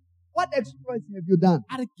 what exploits have you done?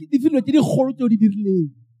 Are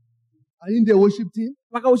you in the worship team?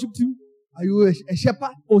 Are you a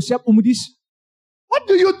shepherd? What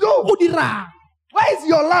do you do? Where is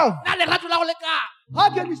your love? How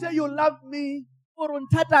can you say you love me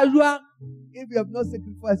if you have not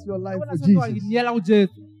sacrificed your life for Jesus?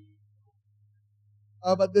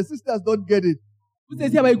 But the sisters don't get it. They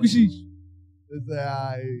say,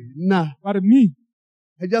 nah. I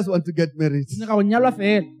just want to get married.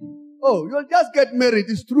 Oh, you'll just get married.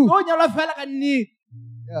 It's true.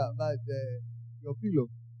 Yeah, but your pillow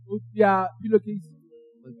will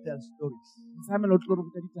tell stories.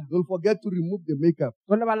 Don't forget to remove the makeup.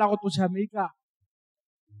 Your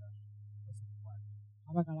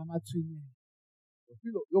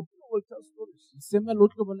pillow will tell stories.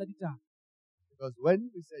 Because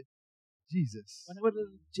when we said Jesus, Bona ba re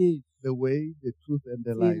Jesu, the way, the truth, and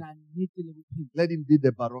the tsela, life. nnete le bophelo. Let him be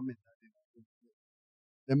the barometer,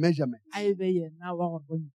 the measurement. A ebe yena wa gore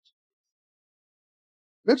bontsha.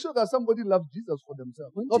 Make sure that somebody loves Jesus for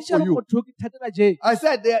themselves, not Bontsha for you. motho o ke thatela Jesu. I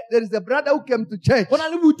said there is a brother who came to church. Go na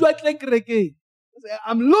le motho a tlileng kerekeng. He said,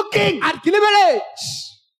 I'm looking. A re ke lebeletse.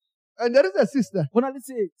 And there is a sister. Go na le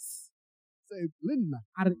sex. Say, Linda,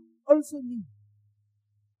 A re also me.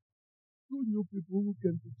 2 new people who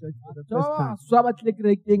came to church for the Batho first ba time. baswa ba tlile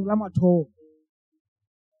kerekeng la mathomo.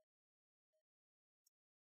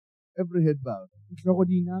 Every head bowed, Ditlhogo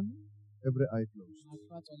di iname. every eye closed. Batho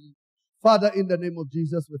ba tswaleng. Father, in the name of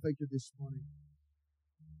Jesus, we thank you this morning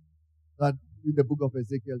that in the book of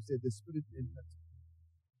Ezekiel said the Spirit entered.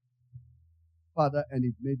 Father, and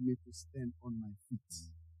it made me to stand on my feet.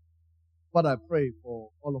 Father, I pray for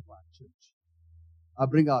all of our church. I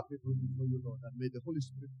bring our people before you, Lord, and may the Holy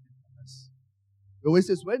Spirit enter us. The way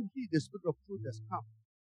says, when He, the Spirit of truth, has come,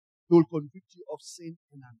 He will convict you of sin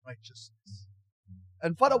and unrighteousness.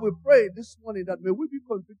 And Father, we pray this morning that may we be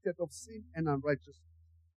convicted of sin and unrighteousness.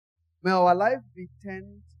 May our life be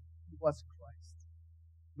turned towards Christ.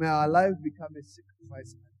 May our life become a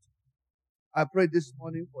sacrifice unto you. I pray this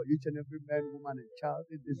morning for each and every man, woman, and child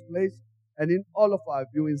in this place and in all of our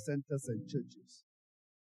viewing centers and churches.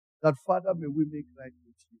 That, Father, may we make right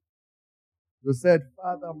with you. You said,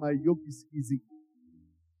 Father, my yoke is easy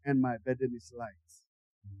and my burden is light.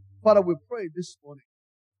 Father, we pray this morning,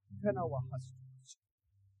 turn our hearts towards you.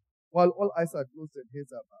 While all eyes are closed and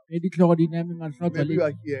heads are bowed, E ditlhogo di iname matlho a maybe you tswaleng.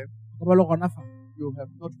 are here, Go ba le gona fa. you have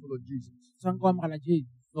not followed Jesus, Tshwanetse go amogela Jesu.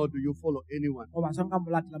 nor do you follow anyone. Go ba tshwanetse go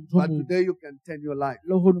mo latela motho o But mongwe. today you can turn your life.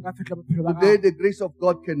 Le hono ka fitlha bophelo ba Today gago. the grace of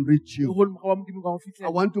God can reach Le you. hono mogwa wa Modimo ka go I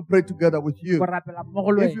fitlhela. want to pray together with you. Go rapela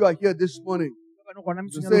mmogo le If you wena. are here this morning, Go gona you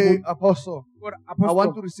metseng ya say, leholo. Apostle, Gore, I want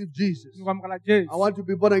Apostle, to receive Jesus. ke nyaka go amogela Jesu. I want to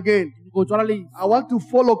be born again. Ke nyaka go tswala leina. I want to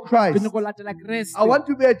follow Ke Christ. nyaka go latela Kreste. I want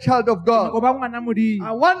to be a child of Ke nyaka go God. ba ngwana Modimo.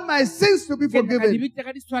 I want my sins to be Ke nyaka forgiven. dibete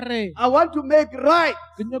ka di tshwarele. I want to make right.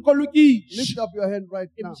 Ke nyaka go lokisha. Lift up your hand right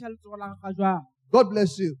Ke now. misha letsogo la gago ka jwang. God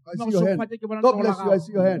bless you. I see your hand. God bless you. I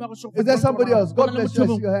see your hand. Is there somebody else? God bless you. I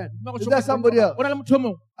see your hand. Is there somebody else? Go na le motho o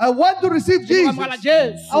mongwe. I want to receive Ke nyaka Jesus. go amogela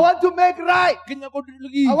Jesu. I want to make right. Ke nyaka go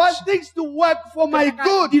I want lokisha. things to work for my Ke nyaka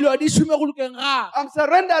good. dilo di šome go lokeng ga. I'm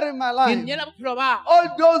surrendering my Ke life. neela bophelo ba. All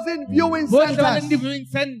those in viewing Bohle ba leng centers, di-viewing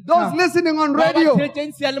center. those listening on Ba ba radio,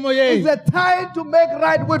 tsheletseng seyalemoyeng. it's a time to make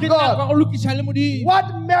right with Ke nako God. ya go lokisha le Modimo.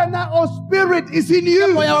 What manner of spirit is in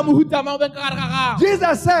you? Moya wa mohuta mang o beng ka gare ga gago.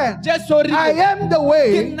 Jesus said, Jesu o rile, I am the ke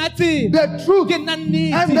way, nna tsela, the truth, ke nna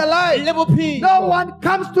nnete, and the life. le bophelo. No one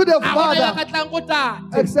comes to the A gona ya Father ka tlang go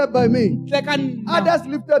Tate, except by me. ntle ka nna. Others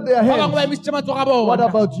lifted their Ba bangwe ba hands. emisitse matsogo a bona. What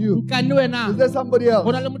about you? Nkane wena, Is there somebody go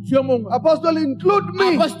else? na le motho yo mongwe. Apostle, include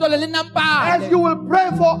me Apostole le nna mpale. as you will pray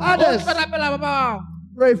for O others. tla rapela ba bangwe.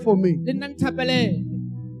 Pray for me. Le nna nthapelele.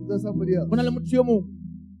 Is there somebody else? Go na le motho yo mongwe.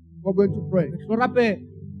 We're going to pray. Re tlo rapela.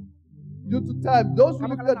 Due to time, those who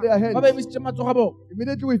lifted their Ba ba hands, emisitse matsogo a bona.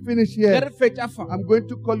 immediately we finish Ge here, re fetša fa. I'm going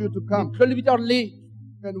to call you to come. Tlo le bitša gore le.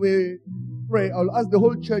 Can we pray? I'll ask the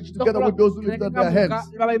whole church together with those who lifted their hands.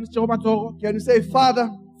 Le ba ba emisitse go matsogo. Can you say, Father?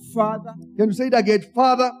 Father, Can you say it again?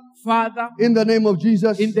 Father, Father, in the name of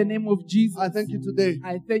Jesus, in the name of Jesus, I thank you today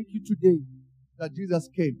I thank you today that Jesus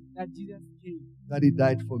came, that Jesus came, that He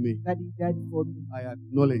died for me. that He died for me. I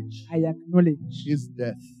acknowledge I acknowledge His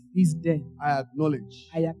death. His death. I acknowledge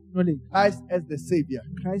I acknowledge Christ as the Savior.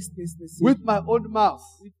 Christ is the Savior. With my own mouth,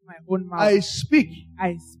 With my own mouth, I speak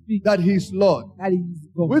I speak that He is Lord. that He is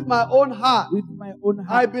God. With my own heart, With my own I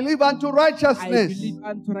heart, believe unto I righteousness believe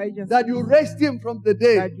unto righteousness that you raised Him from the that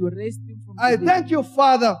dead. you raised Him from I the dead. thank you,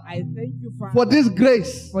 Father, I thank you, Father, for this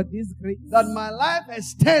grace for this grace that my life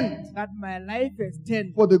has turned that my life has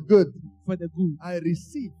turned for the good. for the good. I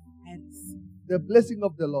receive And see the blessing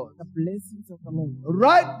of the Lord. the blessings of the Lord.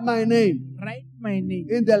 Write my name Write my name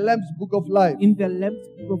in the Lamb's Book of Life. in the Lamb's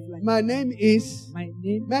Book of Life. My name is, My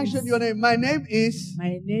name mention is, your name. My name is,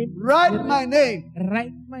 My name. write my name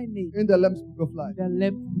Write my name in the Lamb's Book of Life. in the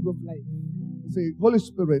Lamb's Book of Life. Say, Holy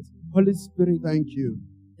Spirit, Holy Spirit, thank you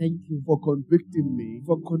thank you for convicting me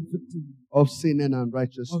for convicting me of sin and of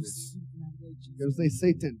unrighteousness. sin and righteousness. Can you say,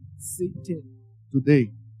 Satan, Satan,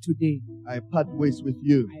 today today I part ways with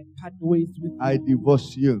you. I part ways with you. I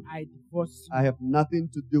divorce you. I divorce you. I have nothing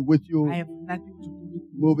to do with you I have nothing to do with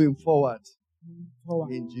you. moving forward. Moving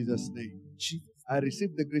forward. In Jesus' name. Jesus. I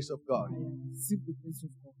receive the grace of God. I receive the grace of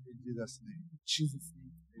God. In Jesus' name. In Jesus'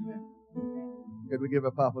 name. Amen. Can we give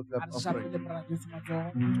a powerful clap Re of shapele praise? morena Jesu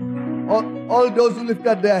matsogo. All those who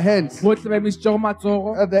lifted their hands, Bohle ba emisitse go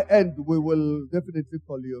matsogo. at the end, we will definitely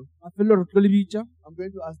call you. Mafelelo re tlo le bitša. I'm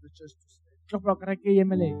going to ask the church to stay. Tlo go ke re ke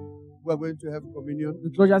emelele. we're going to have communion. Re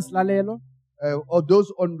tlo ja selalelo. Or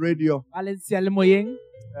those on radio, Ba leng seyalemoyeng.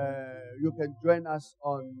 you can join us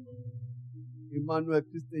on Emmanuel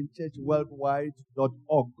Christian Church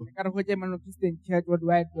Worldwide.org. Ka re go ke Emmanuel Christian Church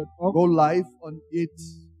Worldwide.org. Go live on it.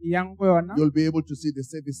 Yang go yona. You'll be able to see the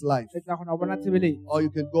service live. Le tla kgona go bona tshebeletso. Or you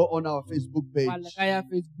can go on our Facebook page, Ba le ka ya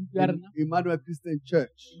Facebook ya rena. Emmanuel Christian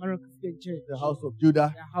Church, Emmanuel Christian Church. the House of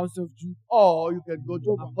Judah. The House of Judah. Or you can go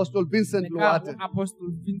to Apostle Vincent Le ka Luate. Apostle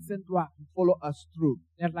Vincent Lwa. Follow us through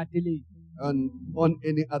Le re latele. and on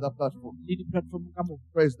any other platform. Le di platform ka mo.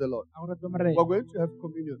 Praise the Lord. A go ratwa morena. We're going to have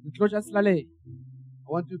communion. Re tlo ja selalelo. I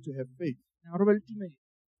want you to have faith Na go be le tumelo.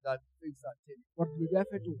 that things are changing. Gore dilo di a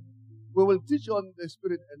fetoga. We will teach on the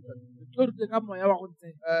Spirit entered. Re tlo rute ka moya wa go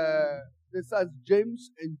ntsena. The sons James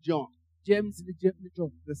and John, James le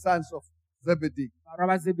John. the sons of Zebedee. Barwa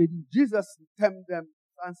ba Zebedi. Jesus termed them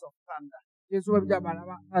sons of thunder. Jesu ba bitsa bana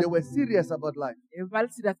ba. They were serious about life. E ba le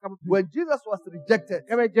serious ka bophelo. When Jesus was rejected,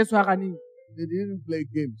 Ka be Jesu a ganile. they didn't play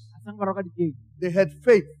games. A sang ba roka di-game. They had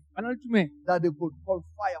faith Ba na le tumelo. that they could call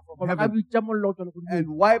fire from Gore ka heaven bitsa mollo go tswa le and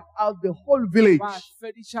wipe out the whole village. ba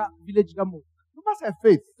fedisha village ka mo. You must have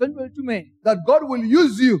faith Tsone be le tumelo. that God will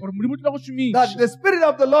use you, Gore Modimo o tla go shumisa. that the Spirit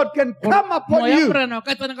of the Lord can come upon Moya you, morena o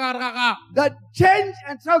ka tsena ka gare ga gago. that change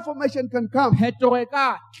and transformation can come, Phetogo e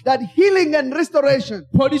ka that healing and restoration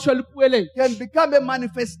phodiso le puelelo can become a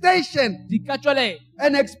manifestation, di ka tswelela.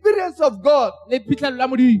 an experience of God, Le phitlhelelo la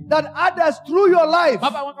Modimo. that others through your life Ba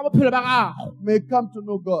bangwe ka bophelo ba gago may come to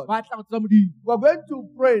know God. ba tla go tseba Modimo. We're going to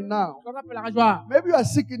pray now. Tlo ka pela ga jwang. Maybe you are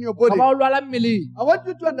sick in your Ga body. ba o lwala mmeleng. I want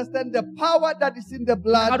you to understand the power that is in the Ga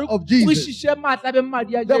blood re of Jesus, kwešiše maatla beng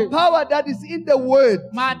madi a the Jesu. power that is in the word.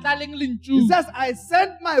 Maatla a leng lentswe. He says, I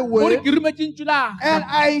sent my Gore word ke rumetse ntšu la and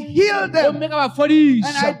I healed them gomme ka ba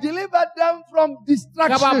and I fodiša. delivered them from Ka ba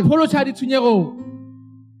destruction. phološa ditshwenyego.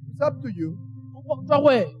 It's up to you. Tswa go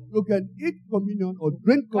wena. You can eat communion or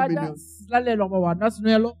drink Ka ja communion selalelo goba wa nwa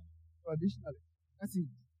senwelo traditionally. ka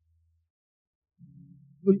setso.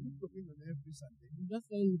 You eat communion every Sunday. Nja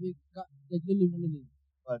selalelo ka letsatsi le lengwe le lengwe.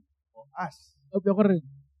 But for us, O be gore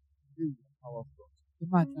this is the power of God. ke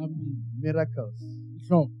maatla a Modimo. Miracles,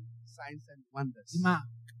 Ditlhogo, signs, and wonders di maaka,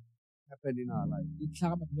 happen in our life. di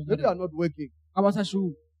tlhaga maphelong a When you rena. are not working, Ka ba sa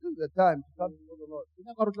šome. this is the time to come before the Lord. Ke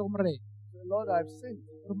nyaka gore o tle go morena. Say, Lord, I've sinned.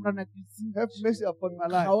 Gore morena ke itseng. Have mercy upon my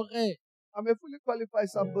life. Kgaoge. I'm a fully qualified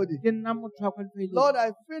somebody. Ke nna motho a qualified-ileng. Lord,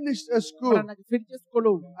 I finished a school. Morena ke feditše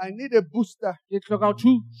sekolong. I need a booster. Ke tlhoka go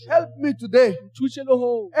thuša. Help me today. Thuše le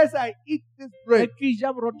go. As I eat this Ge bread, ke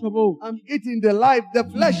ja borotho boo. I'm eating the life, the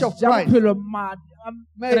flesh of Ja Christ. bophelo madi a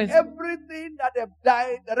May Kreste. everything that have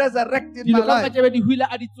died resurrect in my Dilo ka life. tšebe di hwile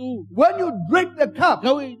a di tsoga. When you drink the cup, Ge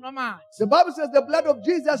o e nwa madi. the Bible says the blood of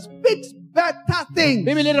Jesus speaks better things.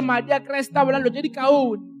 Bebele re madi a Kreste a bolela dilo tše di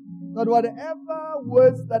kaone. That whatever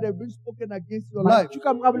words that have been spoken against your life, Matšhu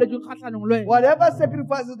ka moka a boletsweng kgatlhanong le wena. whatever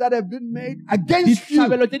sacrifices that have been made against you,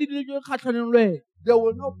 Ditlhabelo tse di dirilweng kgatlhanong le wena. they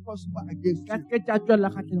will not prosper against Ka you. seke tša tswelela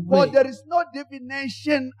kgatlhanong le For wena. there is no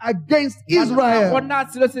divination against Ga Israel. gona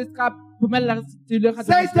selo se se ka phumelela se dirilweng kgatlhanong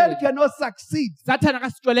le Satan Israel. cannot succeed Satan a ka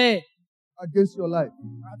se tswelele against your life.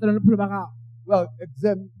 kgatlhanong le bophelo ba gago. Well,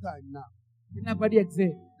 exam time now. Ke nako ya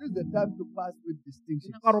di-exam. This is the time to pass with Ke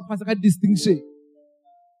distinction. nako ya gore o pass ka distinction.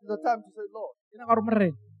 It's the time to say, Lord, Ke nako ya gore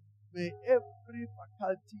morena. may every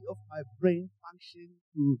faculty of my brain function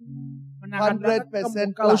to Monagano wa ka ka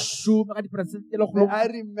 100% moka o plus. šome ka diperesente tse May lekgolo. I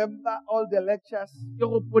remember all the lectures, Ke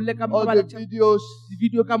gopole ka all moka the ba videos,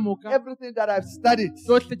 di-video ka moka. everything that I've studied,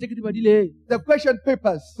 Tsohle tse ke di badileng. the question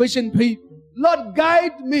papers. Question paper. Lord,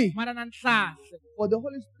 guide me. Marana nhlahle. For the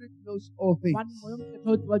Holy Spirit knows all things. Hobane Moya o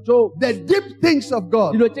Mokgethwa o tseba tšohle. The deep things of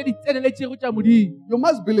God. Dilo tse di tseneletsego tša Modimo. You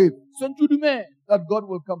must believe Swantse o dumele that God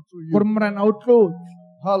will come through gore you. morena o tlo.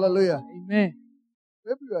 Hallelujah. Amen.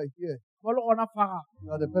 Maybe you are here. Ba le gona fa ga.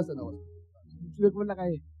 You are the person I was. Motho e ke bolela ka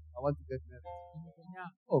ena. I want to get married.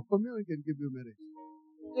 Oh, communion can give you marriage.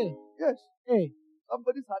 Eh, Yes. eh.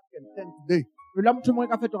 Somebody's heart can turn today Pelo ya motho mongwe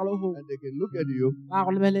e ka fetoga le go. and they can look at you. Ba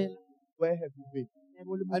go lebelela. Where have you been? Eh,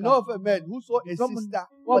 bo le I moka. know of a man who saw a Someone- sister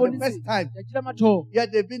Wa for the bonetse. first time. Letšatši la mathomo. Yet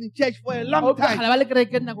they've been in church for a Ga long o time. kgale ba le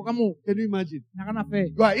kerekeng nako ka moo. Can you imagine? Nagana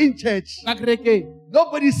fela. You are in church. Ka kerekeng.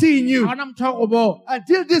 Nobody seeing you Ga gona motho a go bona.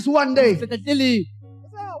 until this one day. Letšatši le lengwe.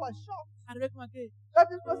 I was shocked A re beke makeng. that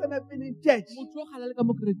this person has been in church, Motho o kgale a le ka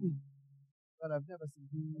mo kerekeng. but I've never seen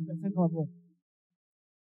him. Ka seng ka ba bona.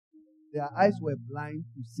 Their eyes were blind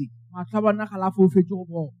to see. Matlho a bona ga la foufetse go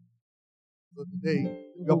bona. So today,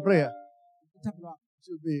 your prayer Ke thapelo ya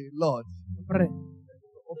should be, Lord, ka. Morena,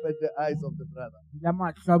 open the eyes of the brother. bula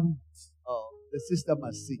matlho a botse. Oh, the sister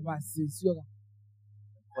must see. Ba sesiwa ka.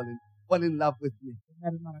 Fall in love with me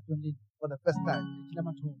Nna re maratong le for the first time. letšatši la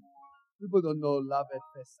mathomo. People don't know love at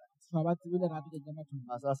first sight.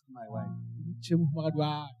 Must ask my wife. She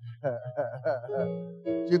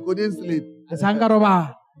couldn't sleep.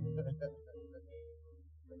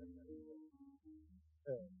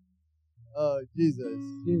 Oh, Jesus.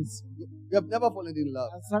 Yes. You have never fallen in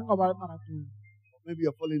love. Maybe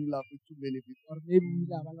you're falling in love with too many people. Or maybe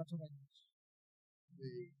The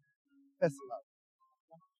first love.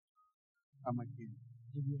 Come again.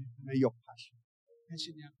 May your passion be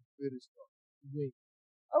restored.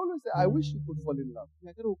 I always say, I wish you could fall in love.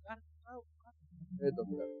 Hey,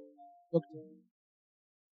 doctor.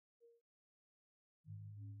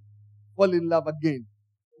 Fall in love again.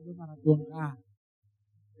 You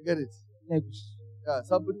get it? Yeah,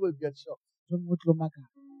 somebody will get shocked. Your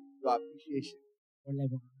appreciation.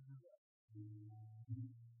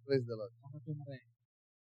 Praise the Lord. You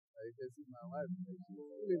can see my wife. She's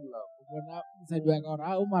still in love.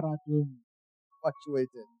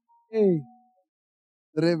 Fluctuated. Hey.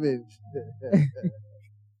 Driven.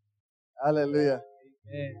 Hallelujah.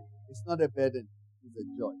 Amen. It's not a burden, it's a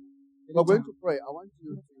joy. We're going to pray. I want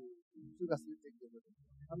you to seriously take the word.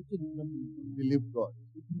 Believe God.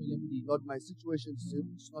 Lord, my situation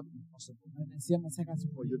seems not impossible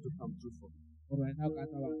for you to come through for me.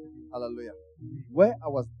 Hallelujah. Where I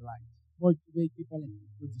was blind to the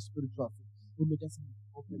spiritual things,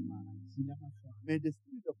 open my eyes. May the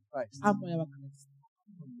Spirit of Christ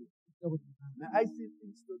may I see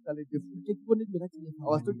things totally different. I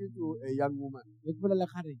was talking to a young woman. She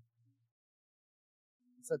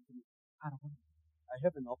said to me, I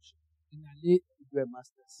have an option to do a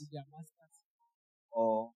master's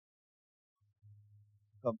or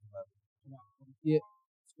come to Bible.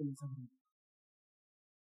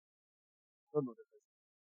 Don't know the person.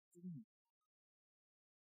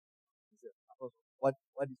 He said, what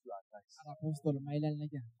is your advice? I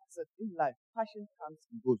said, in life, passion comes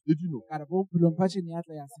and goes. Did you know? And I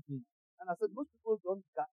said, most people don't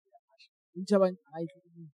get their passion.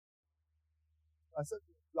 I said,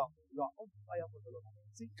 you are on fire for the Lord.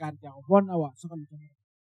 See,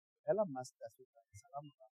 Ella masters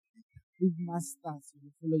If masters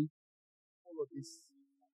will follow you. Follow this.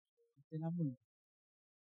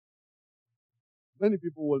 Many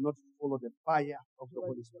people will not follow the fire of the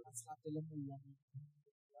Holy Spirit. I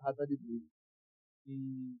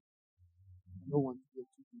don't want to get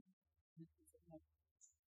too deep.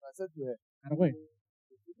 I said to her, finish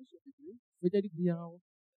your degree?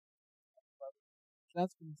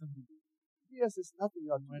 Yes, it's nothing.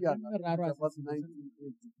 You are too young. It's about 19,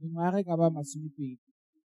 20.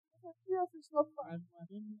 Yes, it's not fun.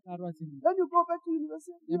 Then you go back to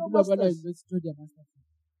university. The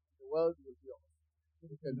world will be yours.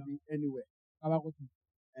 You can be anywhere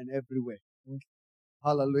and everywhere.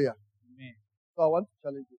 Hallelujah. Amen. So I want to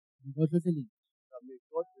challenge you. May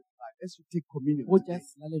God revive. As you take communion today,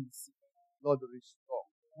 Lord, restore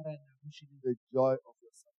the joy of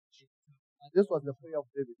your salvation. This was the prayer of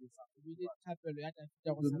David in Psalm 51.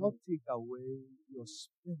 Do not take away your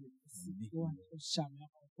spirit.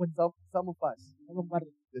 Some of us,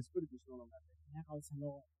 the spirit is no longer there. It's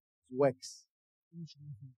works. You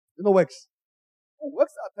know works? Oh,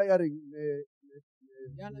 works are tiring.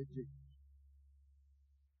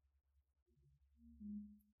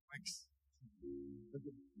 Works.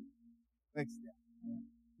 Works there.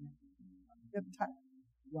 Get tired.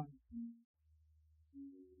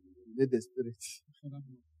 You need the Spirit.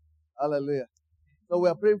 Hallelujah. So we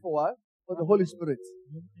are praying for what? For the Holy Spirit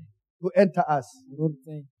to enter us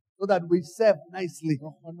so that we serve nicely,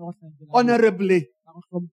 honorably,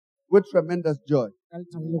 with tremendous joy. I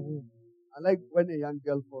like when a young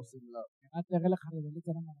girl falls in love. I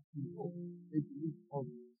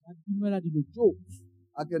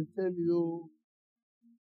can tell you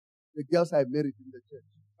the girls I married in the church.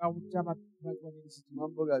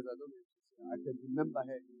 Mambo guys, I don't know. I can remember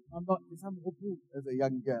her as a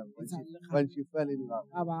young girl when she fell in love.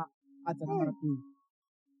 I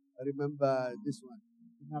remember this one.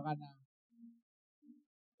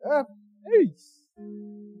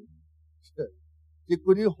 She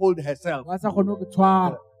couldn't hold herself.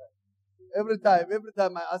 Every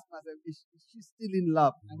time I ask myself, is she still in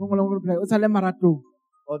love?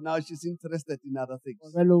 Or now she's interested in other things?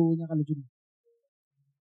 Not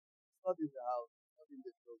in the house, not in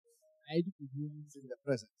the clothes. It's in the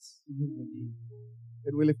presence.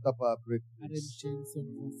 Can we lift up our prayer?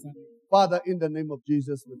 Father, in the name of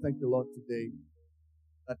Jesus, we thank the Lord today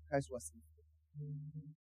that Christ was lifted.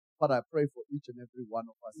 Father, I pray for each and every one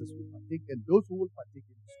of us as we partake, and those who will partake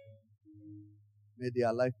in this prayer, may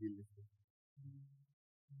their life be lifted.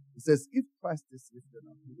 It says, if Christ is lifted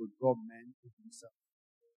up, he will draw men to himself.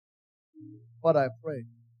 Father, I pray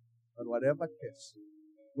But whatever curse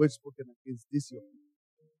was spoken against this your people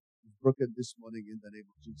is broken this morning in the name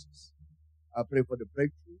of Jesus. I pray for the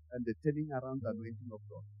breakthrough and the turning around the anointing of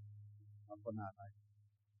God upon our life.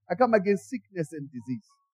 I come against sickness and disease.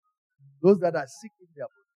 Those that are sick in their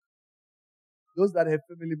body. Those that have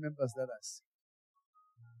family members that are sick.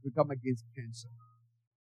 We come against cancer.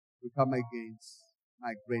 We come against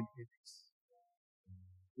migraine headaches.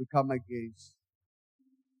 We come against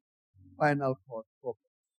spinal cord problems.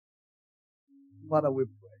 Father, we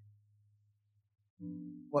pray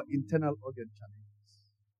for internal organ challenges.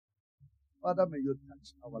 Father, may you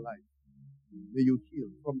touch our life. May you heal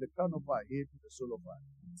from the crown of our head to the sole of our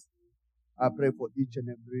feet. I pray for each and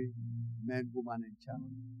every man, woman, and child.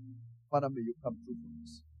 Father, may you come through for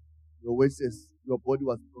us. Your word says your body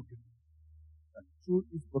was broken. That through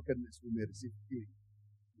its brokenness we may receive healing.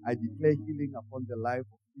 I declare healing upon the life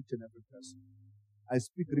of each and every person. I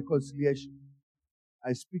speak reconciliation.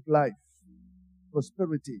 I speak life,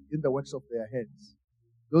 prosperity in the works of their hands.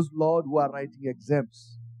 Those, Lord, who are writing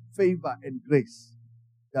exams, favor and grace,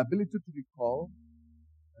 the ability to recall,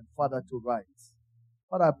 and Father, to write.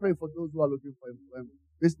 Father, I pray for those who are looking for employment,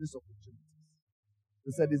 business opportunities.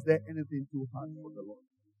 They said, is there anything too hard for the Lord?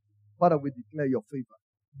 Father, we declare your favor,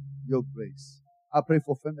 your grace. I pray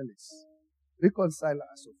for families. Reconcile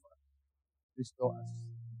us, O Father. Restore us.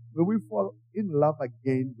 May we fall in love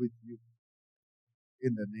again with you.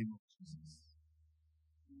 In the name of Jesus.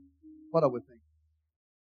 Father, we thank you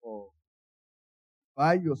for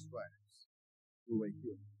by your stripes we were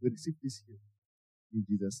healed. We receive this healing in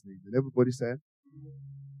Jesus' name. And everybody said,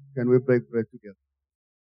 can we break bread together?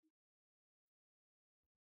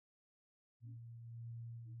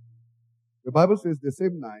 The Bible says the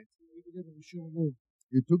same night,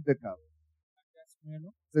 he took the cup.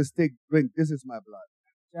 Says, take, drink. This is my blood.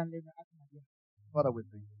 Father, we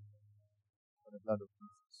thank you for the blood of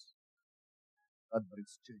Jesus that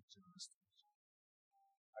brings change and restoration.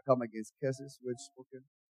 I come against curses, words spoken,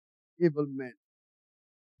 evil men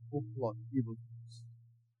who plot evil things,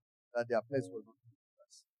 that their place will not be with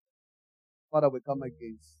us. Father, we come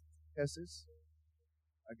against curses,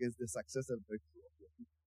 against the success and breakthrough of your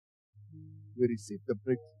people. We receive the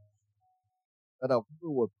breakthrough, that our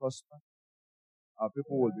people will prosper, our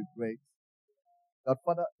people will be great, that,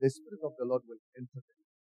 Father, the Spirit of the Lord will enter them.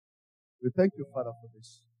 We thank you, Father, for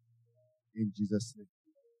this. In Jesus' name.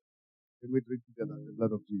 Can we drink together the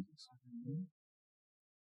blood of Jesus?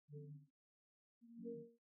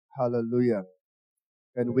 Hallelujah.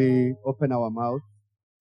 Can we open our mouth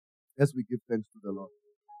as we give thanks to the Lord?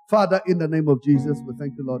 Father, in the name of Jesus, we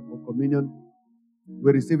thank you, Lord, for communion.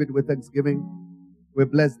 We receive it with thanksgiving. We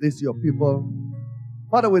bless this, your people.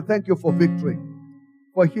 Father, we thank you for victory,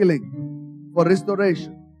 for healing, for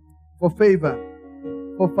restoration, for favor,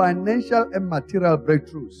 for financial and material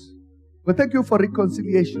breakthroughs. We thank you for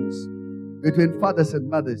reconciliations between fathers and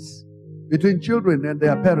mothers, between children and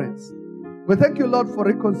their parents. We thank you, Lord, for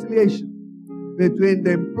reconciliation between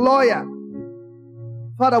the employer.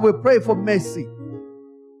 Father, we pray for mercy,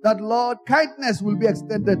 that, Lord, kindness will be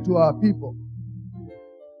extended to our people.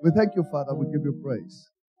 We thank you, Father. We give you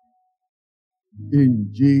praise.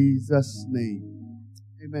 In Jesus' name.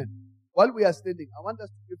 Amen. While we are standing, I want us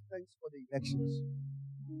to give thanks for the elections.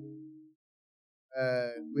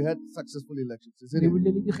 We had successful elections, isn't it?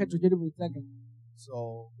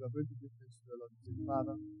 So we are going to give thanks to the Lord. Say,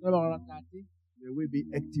 Father, may we be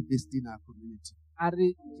activists in our community.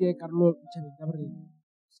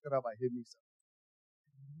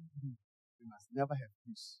 We must never have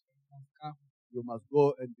peace. You must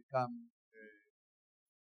go and become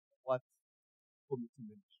what committee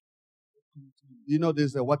member? You know,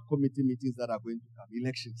 there's what committee meetings that are going to come?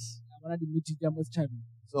 Elections.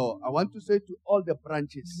 So I want to say to all the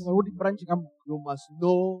branches, you must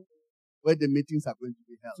know where the meetings are going to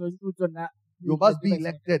be held. You must be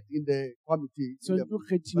elected in the committee, in the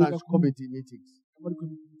branch committee meetings.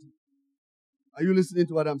 Are you listening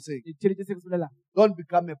to what I'm saying? Don't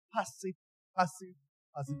become a passive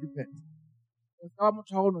participant.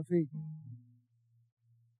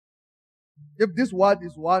 If this ward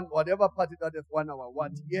is one, whatever party that is one our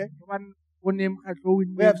ward here,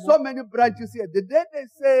 we have so many branches here. The day they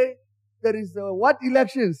say there is what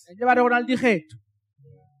elections?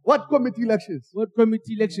 What committee elections? What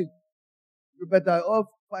committee election? You better all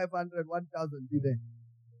 500, 1,000 be there.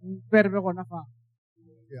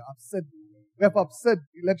 Upset. We have upset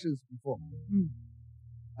elections before.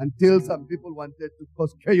 Until some people wanted to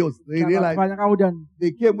cause chaos. They realized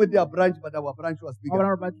they came with their branch, but our branch was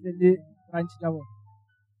bigger.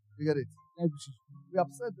 You get it? We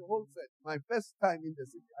upset the whole set. My first time in the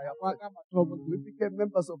city, I upset. We became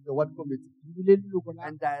members of the Word Committee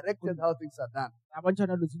and directed how things are done.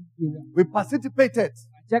 We participated.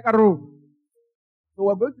 So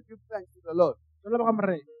we're going to give thanks to the Lord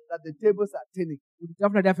that the tables are turning.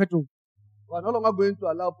 We're no longer going to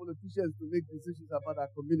allow politicians to make decisions about our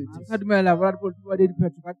communities. Are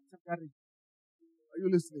you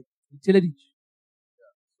listening?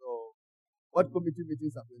 Yeah. So, what committee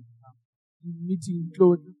meetings are going to have? Meeting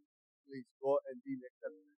closed. Please go and be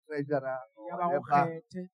elected treasurer or whatever,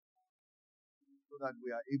 so that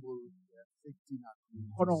we are able to safety in our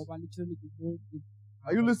communities.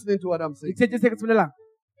 Are you listening to what I'm saying? So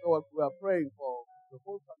we are praying for the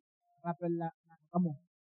whole country.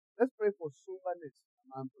 Let's pray for soberness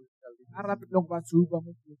among political leaders.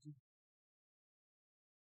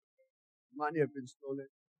 Money has been stolen.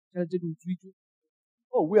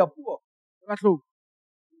 Oh, we are poor.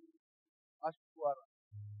 Ask Kuara.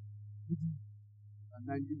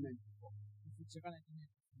 1994.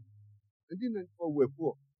 1994 we were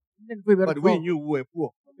poor. But we knew we were poor.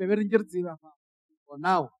 For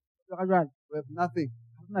now, we have nothing.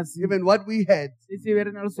 Even what we had has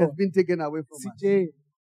been taken away from us.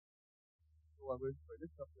 We are going to pray.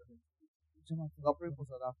 Let's stop your hands. We are praying for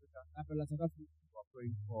South Africa. We are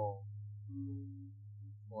praying for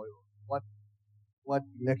what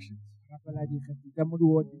elections?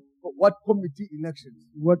 What committee elections?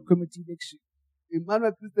 What committee election?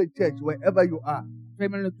 Emmanuel Christian Church, wherever you are, you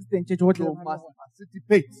must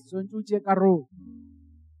participate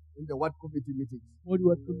in the what committee meetings.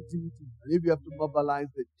 And if you have to mobilize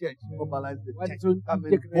the church, come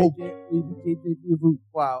and vote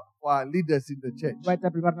for our leaders in the church.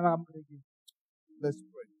 Let's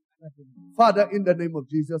pray. Father, in the name of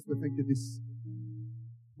Jesus, we thank you this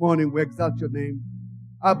morning. We exalt your name.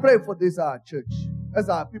 I pray for this our church as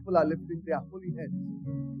our people are lifting their holy hands.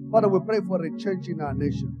 Father, we pray for a change in our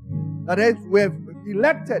nation. That as we have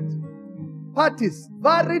elected parties,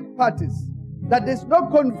 varied parties, that there's no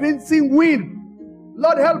convincing win.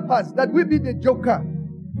 Lord, help us that we be the joker,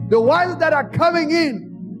 the ones that are coming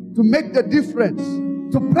in to make the difference,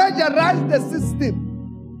 to pressurize the system,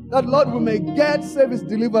 that Lord, we may get service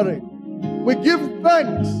delivery. We give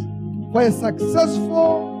thanks for a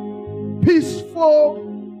successful, peaceful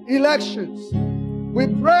elections. We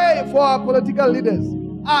pray for our political leaders,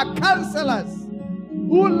 our councillors,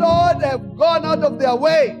 who, Lord, have gone out of their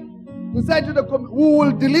way to say to the community, who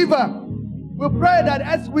will deliver. We pray that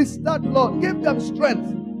as we start, Lord, give them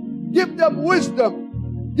strength, give them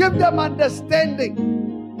wisdom, give them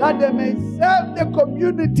understanding, that they may serve the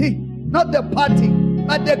community, not the party,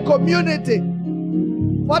 but the community.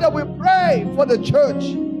 Father, we pray for the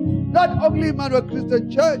church, not only Emmanuel Christian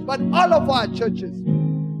Church, but all of our churches,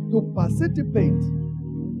 to participate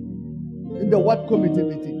in the what committee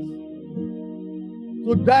meetings,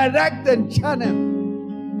 to direct and channel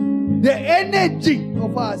the energy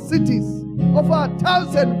of our cities, of our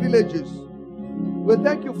towns and villages. We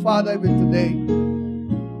thank you, Father, even today,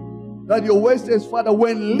 that your word says, Father,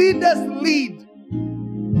 when leaders lead,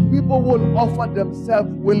 people will offer themselves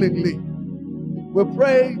willingly. We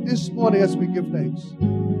pray this morning as we give thanks.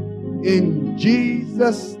 In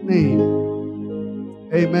Jesus' name,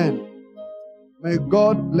 amen. May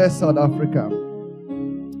God bless South Africa.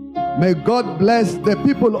 May God bless the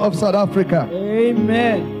people of South Africa.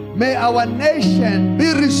 Amen. May our nation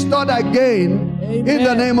be restored again. Amen. In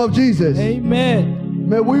the name of Jesus. Amen.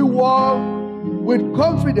 May we walk with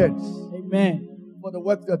confidence. Amen. For the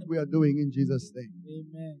work that we are doing in Jesus' name.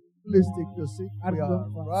 Amen. Please take your seat. We are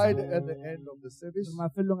right at the end of the service.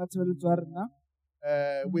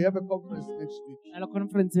 We have a conference next week.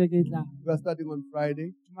 We are starting on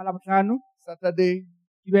Friday. Saturday,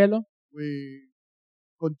 we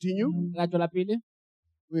continue.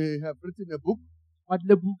 We have written a book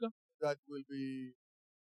that will be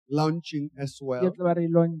launching as well.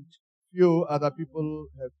 Few other people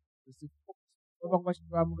have received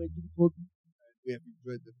books. We have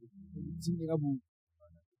enjoyed the book.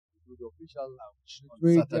 Do the official launch on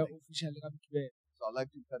Saturday. So I'd like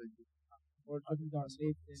to encourage you.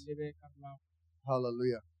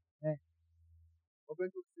 Hallelujah. We're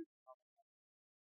going to